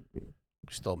 Yeah.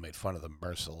 Still made fun of them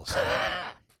mercilessly.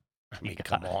 I mean,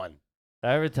 come on. Did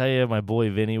I ever tell you my boy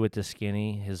Vinny with the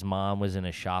skinny, his mom was in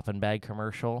a shopping bag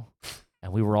commercial,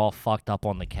 and we were all fucked up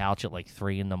on the couch at like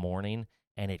 3 in the morning,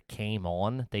 and it came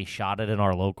on. They shot it in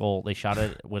our local, they shot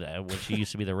it when she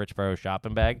used to be the Richboro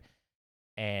shopping bag,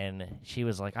 and she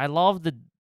was like, I love the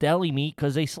deli meat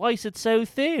because they slice it so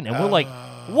thin. And we're like,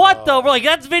 what the? We're like,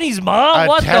 that's Vinny's mom? A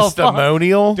What the fuck?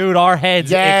 testimonial? Dude, our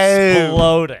heads Yo.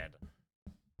 exploded.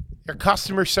 Your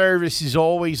customer service is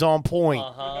always on point.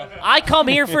 I come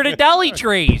here for the deli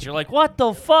trays. You're like, what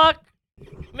the fuck?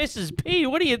 Mrs. P,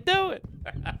 what are you doing?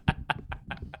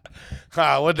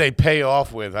 What'd they pay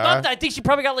off with, huh? Not that- I think she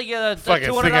probably got like a Fucking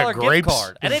thing of $200 gift grapes.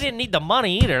 card. And they didn't need the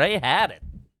money either. They had it.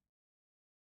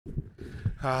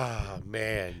 Oh,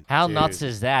 man. How dude. nuts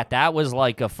is that? That was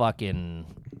like a fucking...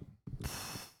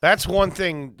 That's one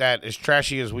thing that, as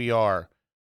trashy as we are,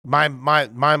 my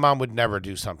mom would never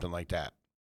do something like that.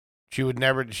 She would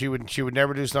never do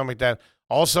something like that.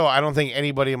 Also, I don't think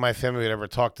anybody in my family would ever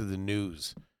talk to the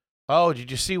news. Oh,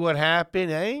 did you see what happened?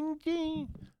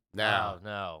 No.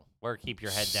 No. Or keep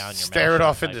your head down. Your Stare mouth it shut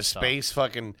off type into stuff. space,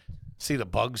 fucking see the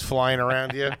bugs flying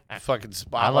around you. Fucking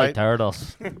I like spotlight.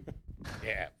 turtles.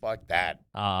 Yeah, fuck that.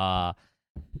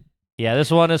 Yeah,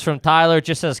 this one is from Tyler. It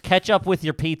just says, ketchup with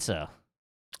your pizza.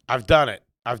 I've done it.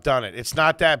 It's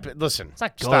not that. Listen, It's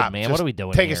not good, stop. man. Just What are we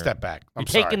doing Take here? a step back. I'm You're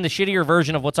sorry. taking the shittier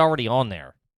version of what's already on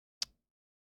there.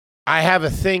 I have a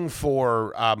thing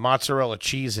for mozzarella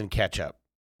cheese and ketchup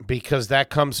because that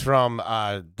comes from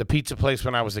the pizza place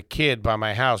when I was a kid by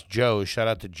my house, Joe's. Shout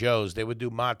out to Joe's. They would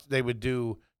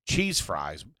do cheese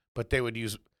fries, but they would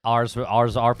use Our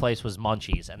place was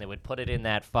Munchies, and they would put it in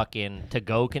that fucking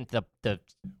to-go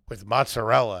with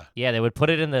mozzarella. yeah, they would put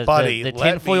it in the Buddy, the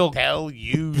let tinfoil me tell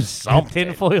you something.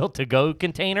 tinfoil to-go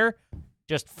container.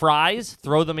 Just fries,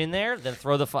 throw them in there, then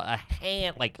throw a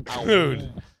hand like Dude.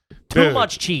 too Dude,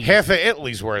 much cheese. Half of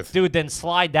Italy's worth. Dude, then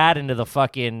slide that into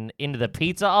the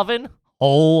pizza oven.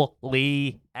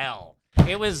 Holy hell.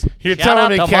 It was You're shout out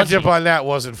telling me to ketchup Munchies. on that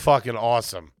wasn't fucking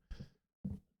awesome.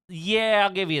 Yeah,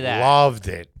 I'll give you that. Loved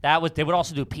it. They would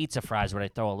also do pizza fries where they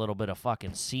throw a little bit of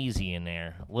fucking seasoning in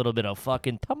there, a little bit of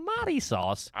fucking tomato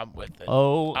sauce. I'm with it.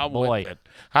 Oh I'm boy! with it.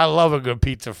 I love a good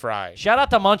pizza fry. Shout out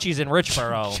to Munchies in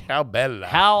Richboro. Ciao bella.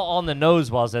 How on the nose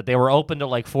was it? They were open till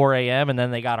like 4 a.m. and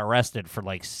then they got arrested for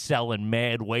like selling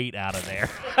mad weight out of there.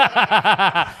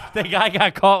 The guy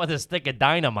got caught with a stick of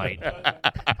dynamite.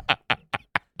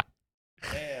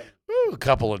 a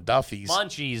couple of Duffies.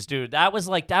 Munchies, dude. That was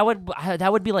like that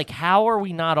would be like, how are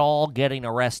we not all getting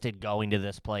arrested going to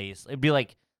this place? It'd be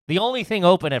like the only thing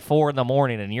open at 4 a.m.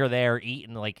 and you're there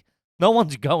eating. Like no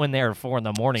one's going there at 4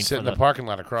 a.m. Sit in the parking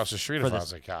lot across the street if I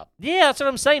was a cop. Yeah, that's what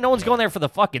I'm saying. No one's going there for the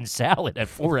fucking salad at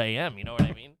 4 a.m. You know what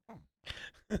I mean?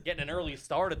 Getting an early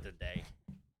start at the day.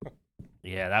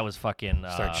 Yeah, that was fucking.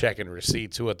 Start checking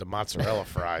receipts. Who at the mozzarella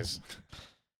fries?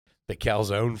 The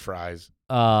calzone fries.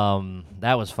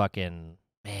 That was fucking,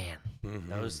 man.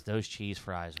 Mm-hmm. Those cheese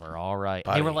fries were all right.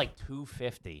 Buddy. They were like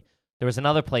 $2.50. There was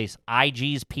another place,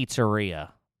 IG's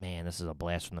Pizzeria. Man, this is a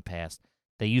blast from the past.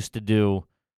 They used to do.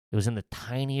 It was in the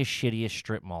tiniest, shittiest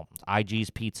strip mall. IG's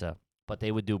Pizza, but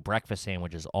they would do breakfast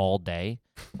sandwiches all day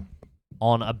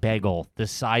on a bagel the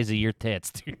size of your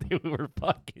tits, dude. They were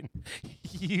fucking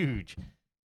huge,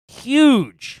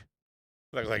 huge.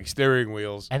 Look like steering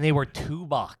wheels. And they were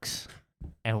 $2.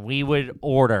 And we would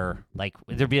order, like,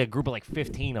 there'd be a group of like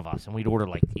 15 of us, and we'd order,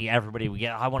 like, everybody would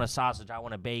get, I want a sausage, I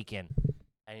want a bacon.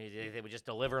 And they would just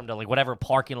deliver them to, like, whatever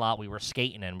parking lot we were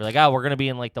skating in. Be like, oh, we're going to be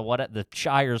in, like, the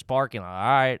Shire's parking lot. All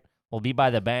right, we'll be by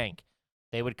the bank.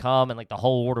 They would come, and, like, the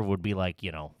whole order would be, like,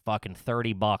 you know, fucking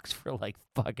 $30 for, like,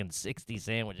 fucking 60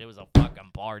 sandwich. It was a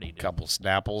fucking party, dude. Couple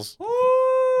Snapples.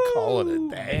 Woo! Call it a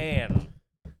day. Man.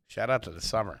 Shout out to the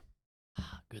summer.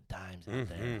 Good times out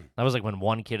there. That was like when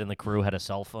one kid in the crew had a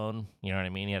cell phone. You know what I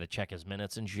mean? He had to check his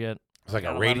minutes and shit. It's like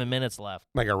Got a 11 radio, minutes left.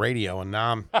 like a radio and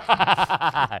Nam.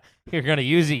 You're going to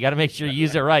use it. You got to make sure you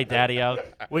use it right, Daddy-O.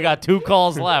 We got 2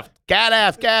 calls left. Cat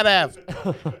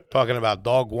Talking about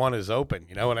dog 1 is open.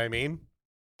 You know what I mean?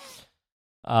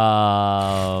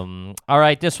 All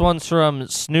right, this one's from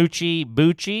Snoochie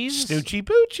Boochies. Snoochie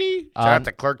Boochie. Shout out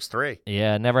to Clerks 3.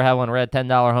 Yeah, never had one read. $10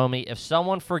 homie. If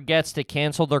someone forgets to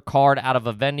cancel their card out of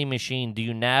a vending machine, do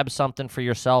you nab something for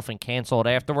yourself and cancel it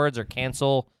afterwards, or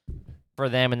cancel for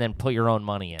them and then put your own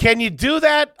money in? Can you do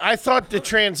that? I thought the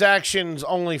transaction's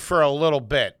only for a little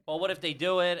bit. Well, what if they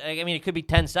do it? I mean, it could be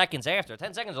 10 seconds after.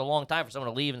 10 seconds is a long time for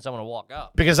someone to leave and someone to walk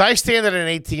up. Because I stand at an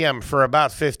ATM for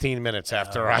about 15 minutes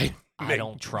after I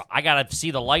don't trust. I gotta see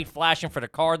the light flashing for the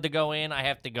card to go in. I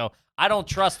have to go. I don't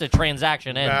trust the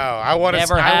transaction in. No, I want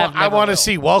to. I want to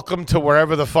see. Welcome to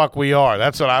wherever the fuck we are.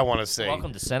 That's what I want to see.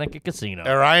 Welcome to Seneca Casino.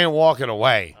 Or I ain't walking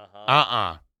away.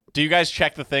 Do you guys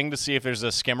check the thing to see if there's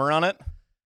a skimmer on it?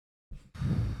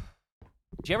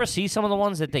 Did you ever see some of the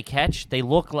ones that they catch? They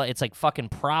look like it's like fucking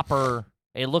proper.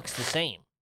 It looks the same.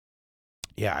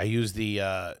 Yeah, I use the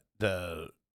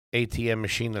ATM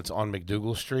machine that's on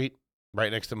McDougal Street,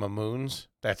 right next to Mamoon's.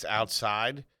 That's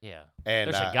outside. Yeah.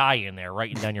 And there's a guy in there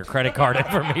writing down your credit card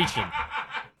information.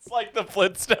 It's like the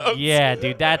Flintstones. Yeah,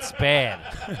 dude, that's bad.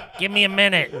 Give me a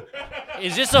minute.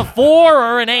 Is this a 4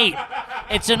 or an 8?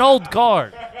 It's an old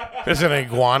card. There's an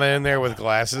iguana in there with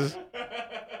glasses.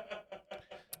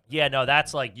 Yeah, no,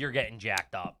 that's like you're getting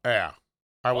jacked up. Yeah.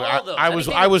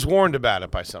 Anything I was warned about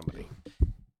it by somebody.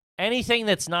 Anything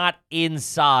that's not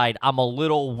inside, I'm a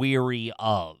little weary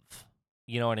of.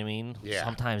 You know what I mean? Yeah.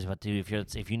 Sometimes, but dude,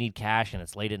 if you need cash and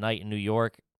it's late at night in New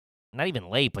York, not even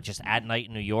late, but just at night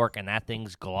in New York, and that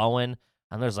thing's glowing,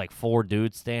 and there's like 4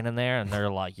 dudes standing there, and they're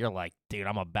like, you're like, dude,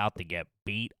 I'm about to get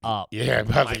beat up. Yeah, I'm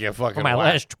about to get fucking for my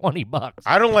whacked. last $20.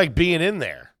 I don't like being in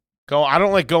there. I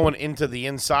don't like going into the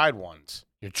inside ones.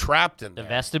 You're trapped in The there.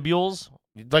 vestibules,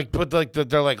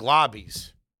 They're like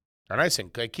lobbies. They're nice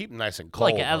and they keep them nice and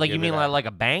cold. like you mean like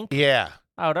a bank? Yeah.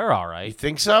 Oh, they're all You right.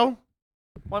 think so?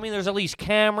 Well, I mean, there's at least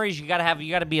cameras. You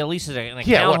gotta be at least an account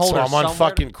Yeah. What? So holder. I'm on somewhere.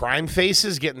 fucking Crime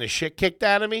Faces getting the shit kicked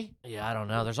out of me. Yeah, I don't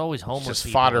know. There's always It's homeless just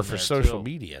people fodder in for there, social too.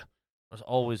 media. There's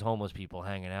always homeless people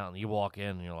hanging out, and you walk in,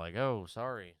 and you're like, "Oh,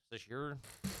 sorry, is this your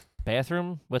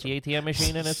bathroom with the ATM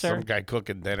machine in it, sir?" Some guy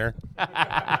cooking dinner.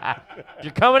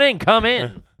 You're coming in. Come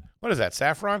in. What is that?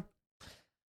 Saffron?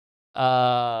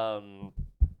 All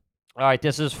right,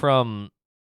 this is from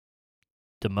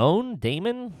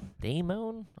Damon.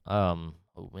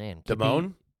 Oh man,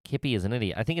 Damone? Kippy is an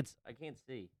idiot. I can't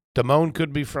see. Damone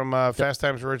could be from Fast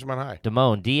Times at Ridgemont High.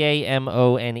 Damone,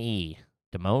 Damone.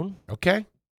 Damone. Okay.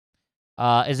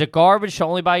 Is it garbage to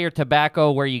only buy your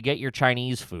tobacco where you get your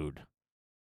Chinese food?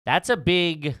 That was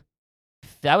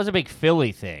a big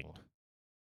Philly thing.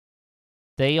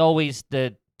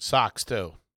 The Socks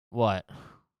too. what?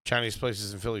 Chinese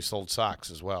places in Philly sold socks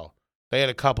as well. They had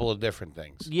a couple of different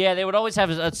things. Yeah, they would always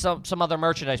have some other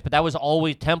merchandise, but that was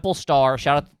always Temple Star.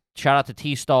 Shout out to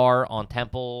T Star on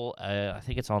Temple. I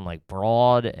think it's on like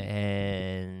Broad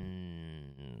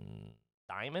and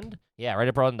Diamond. Yeah, right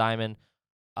at Broad and Diamond.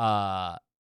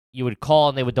 You would call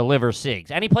and they would deliver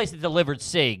cigs. Any place that delivered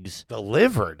cigs.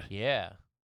 Delivered? Yeah,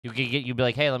 you'd be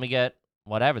like, hey, let me get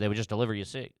whatever. They would just deliver you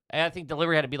cigs. And I think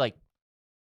delivery had to be like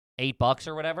 $8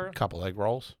 or whatever. Couple egg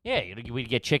rolls. Yeah, we'd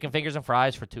get chicken fingers and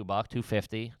fries for $2,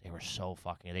 $2.50. They were so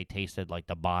fucking. They tasted like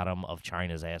the bottom of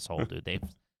China's asshole, dude.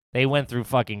 They went through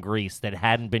fucking grease that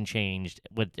hadn't been changed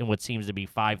in what seems to be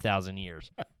 5,000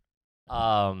 years.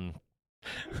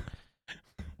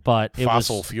 But it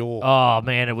Fossil was, fuel. Oh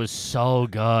man, it was so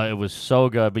good. It was so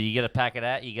good. But you get a pack of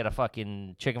that, you get a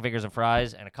fucking chicken fingers and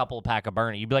fries, and a couple of pack of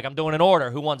Bernie. You'd be like, I'm doing an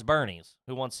order. Who wants Bernies?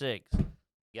 Who wants cigs?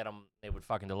 Get them. They would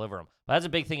fucking deliver them. But that's a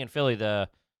big thing in Philly. The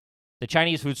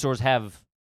Chinese food stores have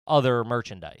other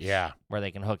merchandise. Yeah. Where they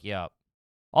can hook you up.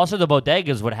 Also, the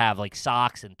bodegas would have like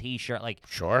socks and T-shirt. Like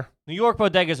Sure. New York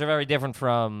bodegas are very different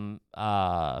from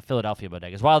Philadelphia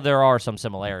bodegas. While there are some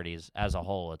similarities, as a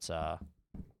whole, it's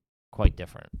quite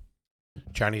different.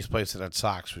 Chinese place that had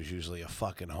socks was usually a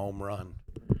fucking home run.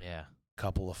 Yeah.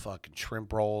 Couple of fucking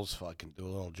shrimp rolls. Fucking do a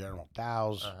little General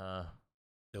Tso's.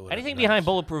 Do it Anything nice. behind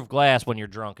bulletproof glass when you're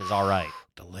drunk is all right.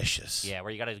 Delicious. Yeah,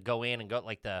 where you got to go in and go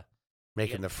like the.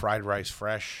 Making the fried rice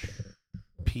fresh.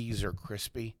 Peas are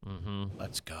crispy. Mm-hmm.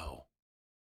 Let's go.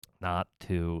 Not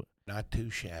too Not too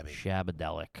shabby.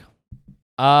 shabadelic.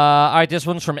 All right, this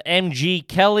one's from MG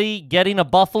Kelly. Getting a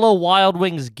Buffalo Wild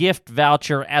Wings gift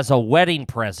voucher as a wedding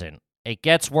present. It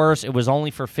gets worse. It was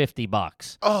only for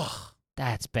 $50. Ugh.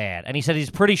 That's bad. And he said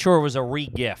he's pretty sure it was a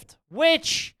re-gift,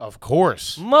 which Of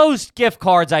course. most gift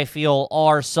cards, I feel,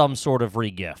 are some sort of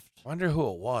re-gift. Wonder who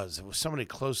it was. It was somebody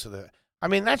close to the. I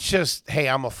mean, that's just, hey,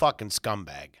 I'm a fucking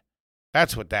scumbag.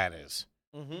 That's what that is.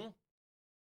 Mm-hmm.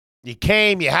 You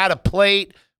came, you had a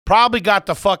plate, probably got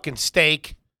the fucking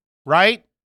steak, right?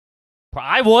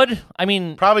 I would. I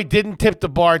mean, Probably didn't tip the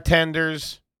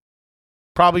bartenders.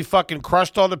 Probably fucking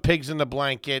crushed all the pigs in the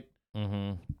blanket.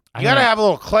 mm-hmm. You got to have a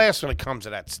little class when it comes to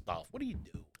that stuff. What do you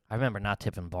do? I remember not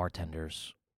tipping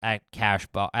bartenders at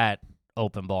at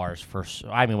open bars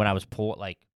when I was poor,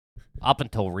 like up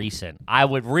until recent. I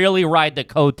would really ride the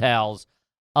coattails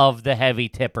of the heavy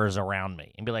tippers around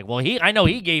me and be like, well, I know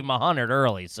he gave him 100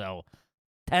 early, so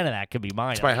 10 of that could be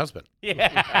mine. It's my husband.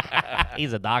 Yeah.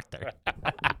 He's a doctor.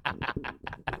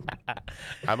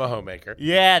 I'm a homemaker.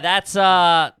 Yeah, that's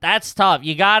tough.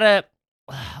 You gotta,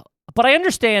 but I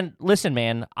understand. Listen,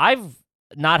 man, I've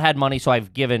not had money, so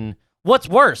I've given. What's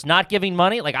worse, not giving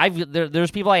money? Like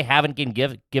there's people I haven't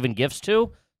given gifts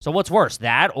to. So what's worse,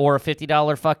 that or a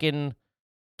 $50 fucking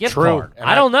gift True. card? And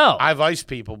I don't know. I've iced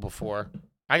people before.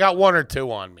 I got one or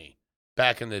two on me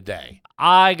back in the day.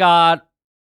 I got,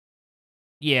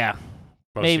 yeah.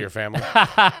 Most Maybe. of your family. Well,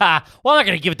 I'm not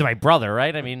gonna give it to my brother,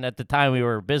 right? I mean, at the time we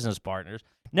were business partners.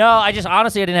 No, I just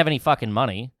honestly I didn't have any fucking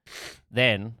money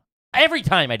then. Every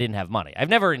time I didn't have money. I've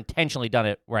never intentionally done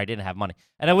it where I didn't have money.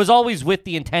 And it was always with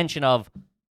the intention of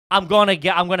I'm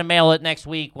gonna mail it next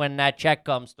week when that check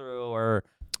comes through or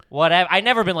whatever. I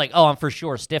never been like, oh, I'm for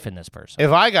sure stiffing this person.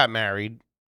 If I got married,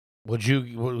 would you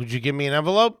give me an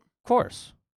envelope? Of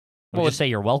course. Would I you- would say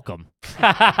you're welcome. No,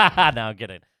 I'm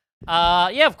kidding.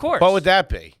 Yeah, of course. What would that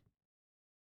be?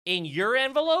 In your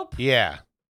envelope? Yeah.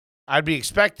 I'd be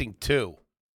expecting $200?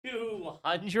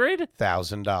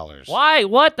 $2,000. Why?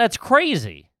 What? That's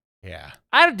crazy. Yeah.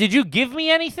 Did you give me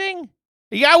anything?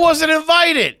 Yeah, I wasn't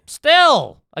invited.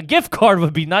 Still, a gift card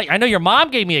would be nice. I know your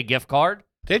mom gave me a gift card.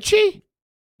 Did she?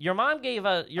 Your mom gave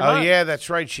Oh, mom. yeah, that's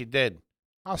right. She did.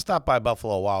 I'll stop by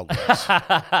Buffalo Wild Wings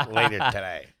later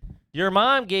today. Your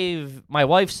mom gave my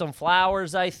wife some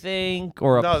flowers, I think,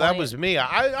 or a No, that plant. was me.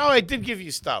 I did give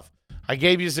you stuff. I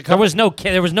gave you a There couple. was no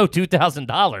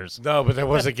 $2,000. No, but there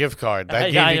was a gift card.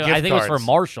 I gave I you gift think it was for cards.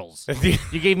 Marshalls.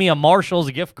 You gave me a Marshalls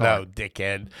gift No, card.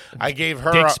 dickhead. I gave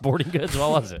her. Dick's Sporting Goods.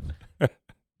 What was it?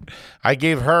 I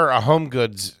gave her a Home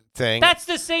Goods thing. That's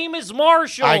the same as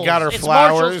Marshalls. I got her It's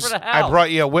Marshalls flowers. for the I house. brought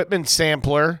you a Whitman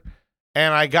sampler,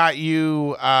 and I got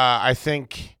you, I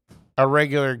think, a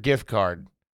regular gift card.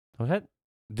 What?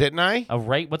 Didn't I? A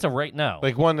rate? What's a rate? No.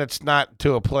 Like one that's not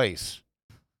to a place.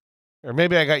 Or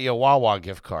maybe I got you a Wawa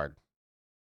gift card.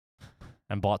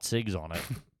 And bought cigs on it.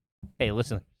 Hey,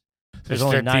 listen. There's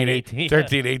only 13, 9.18.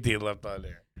 13.18 left on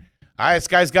there. This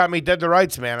guy's got me dead to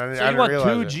rights, man. I So didn't you want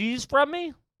realize 2 it. G's from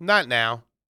me? Not now.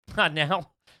 Not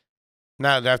now.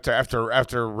 Not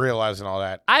after realizing all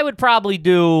that. I would probably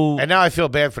do. And now I feel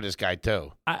bad for this guy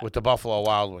too, I- with the Buffalo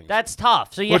Wild Wings. That's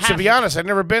tough. So you Which, have to be honest, I've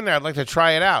never been there. I'd like to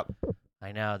try it out.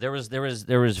 I know there was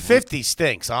 50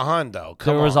 stinks. A hundo.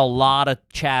 Come there was on. a lot of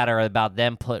chatter about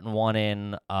them putting one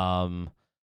in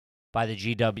by the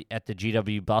GW at the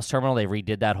GW bus terminal. They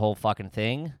redid that whole fucking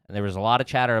thing, and there was a lot of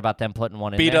chatter about them putting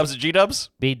one in. B there. Dubs and G Dubs.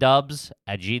 B Dubs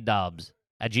at G Dubs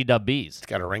at GWBs. It's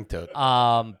got a ring to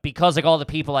it. Because like all the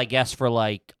people I guess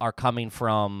are coming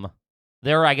from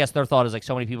there. I guess their thought is like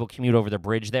so many people commute over the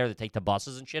bridge there that take the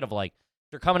buses and shit of like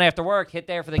They're coming after work, hit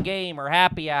there for the game or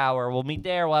happy hour. We'll meet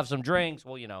there. We'll have some drinks.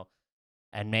 Well,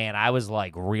 And man, I was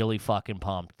like really fucking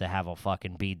pumped to have a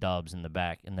fucking B-dubs in the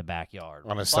backyard.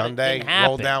 On a But it Sunday, didn't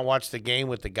roll happen. down, watch the game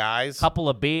with the guys. Couple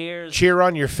of beers. Cheer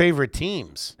on your favorite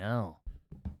teams. No.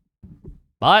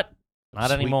 But not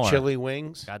Sweet anymore. chili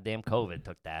wings. Goddamn COVID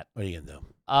took that. What are you going to do?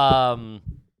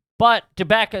 But to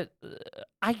back it,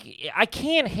 I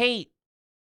can't hate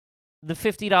the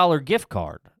 $50 gift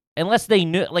card unless they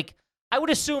knew. Like, I would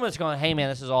assume it's going, hey, man,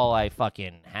 this is all I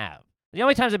fucking have. The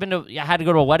only times I had to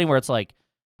go to a wedding where it's like,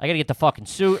 I got to get the fucking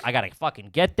suit. I got to fucking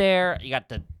get there. You got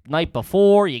the night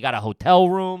before. You got a hotel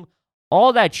room.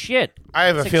 All that shit. I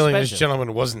have a It's feeling this expensive.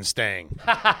 gentleman wasn't staying.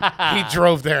 He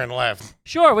drove there and left.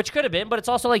 Sure, which could have been, but it's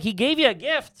also like he gave you a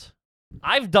gift.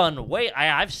 I've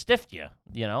stiffed you,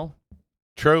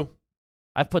 True.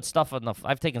 I've taken stuff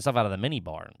out of the mini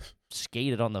bar and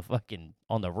skated on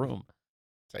the room.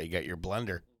 So you got your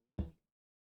blender.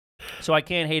 So I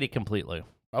can't hate it completely.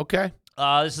 Okay.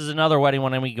 This is another wedding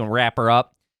one, and we can wrap her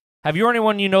up. Have you or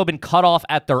anyone been cut off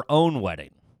at their own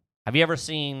wedding? Have you ever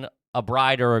seen a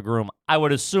bride or a groom? I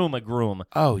would assume a groom.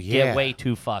 Oh, yeah. Get way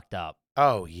too fucked up.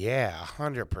 Oh, yeah,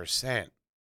 100%.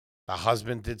 The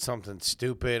husband did something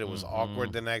stupid. It was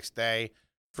awkward the next day.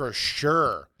 For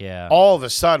sure. Yeah. All of a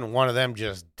sudden, one of them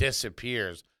just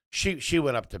disappears. She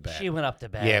went up to bed. She went up to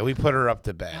bed. Yeah, we put her up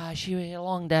to bed. She had a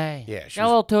long day. Yeah, she got a was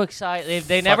little too excited.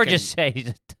 They never fucking- just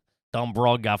say, dumb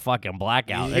broad got fucking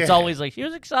blackout. It's Yeah. always like, she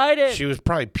was excited. She was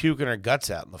probably puking her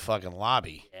guts out in the fucking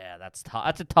lobby. Yeah, that's tough.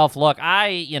 That's a tough look.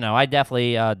 I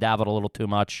definitely dabbled a little too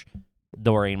much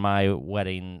during my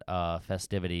wedding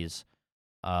festivities.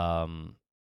 Might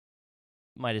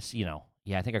have,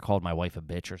 I think I called my wife a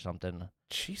bitch or something.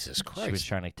 Jesus Christ. She was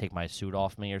trying to take my suit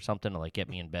off me or something to like get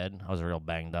me in bed. I was real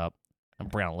banged up. And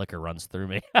brown liquor runs through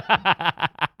me. But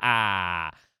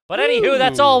anywho,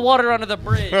 that's all water under the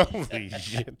bridge. Holy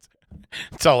shit.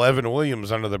 It's all Evan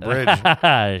Williams under the bridge.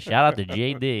 Shout out to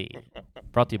JD.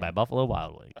 Brought to you by Buffalo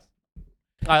Wild Wings.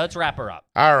 All right, let's wrap her up.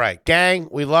 All right, gang,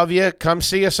 we love you. Come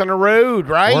see us on the road,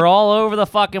 right? We're all over the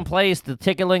fucking place. The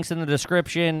ticket link's in the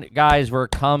description. Guys, we're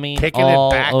coming Kicking it all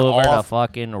back over the off.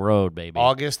 fucking road, baby.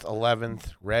 August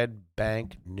 11th, Red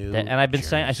Bank, New And I've been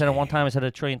saying, I said it one Jersey. time, I said it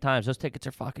a trillion times, those tickets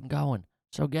are fucking going.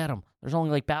 So get them. There's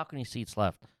only like balcony seats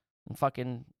left. And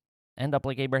fucking end up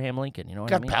like Abraham Lincoln, you know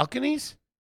what I Got mean? balconies?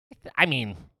 I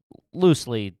mean,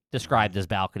 loosely described as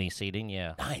balcony seating,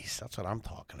 yeah. Nice. That's what I'm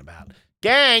talking about.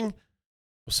 Gang,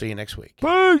 we'll see you next week.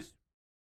 Peace!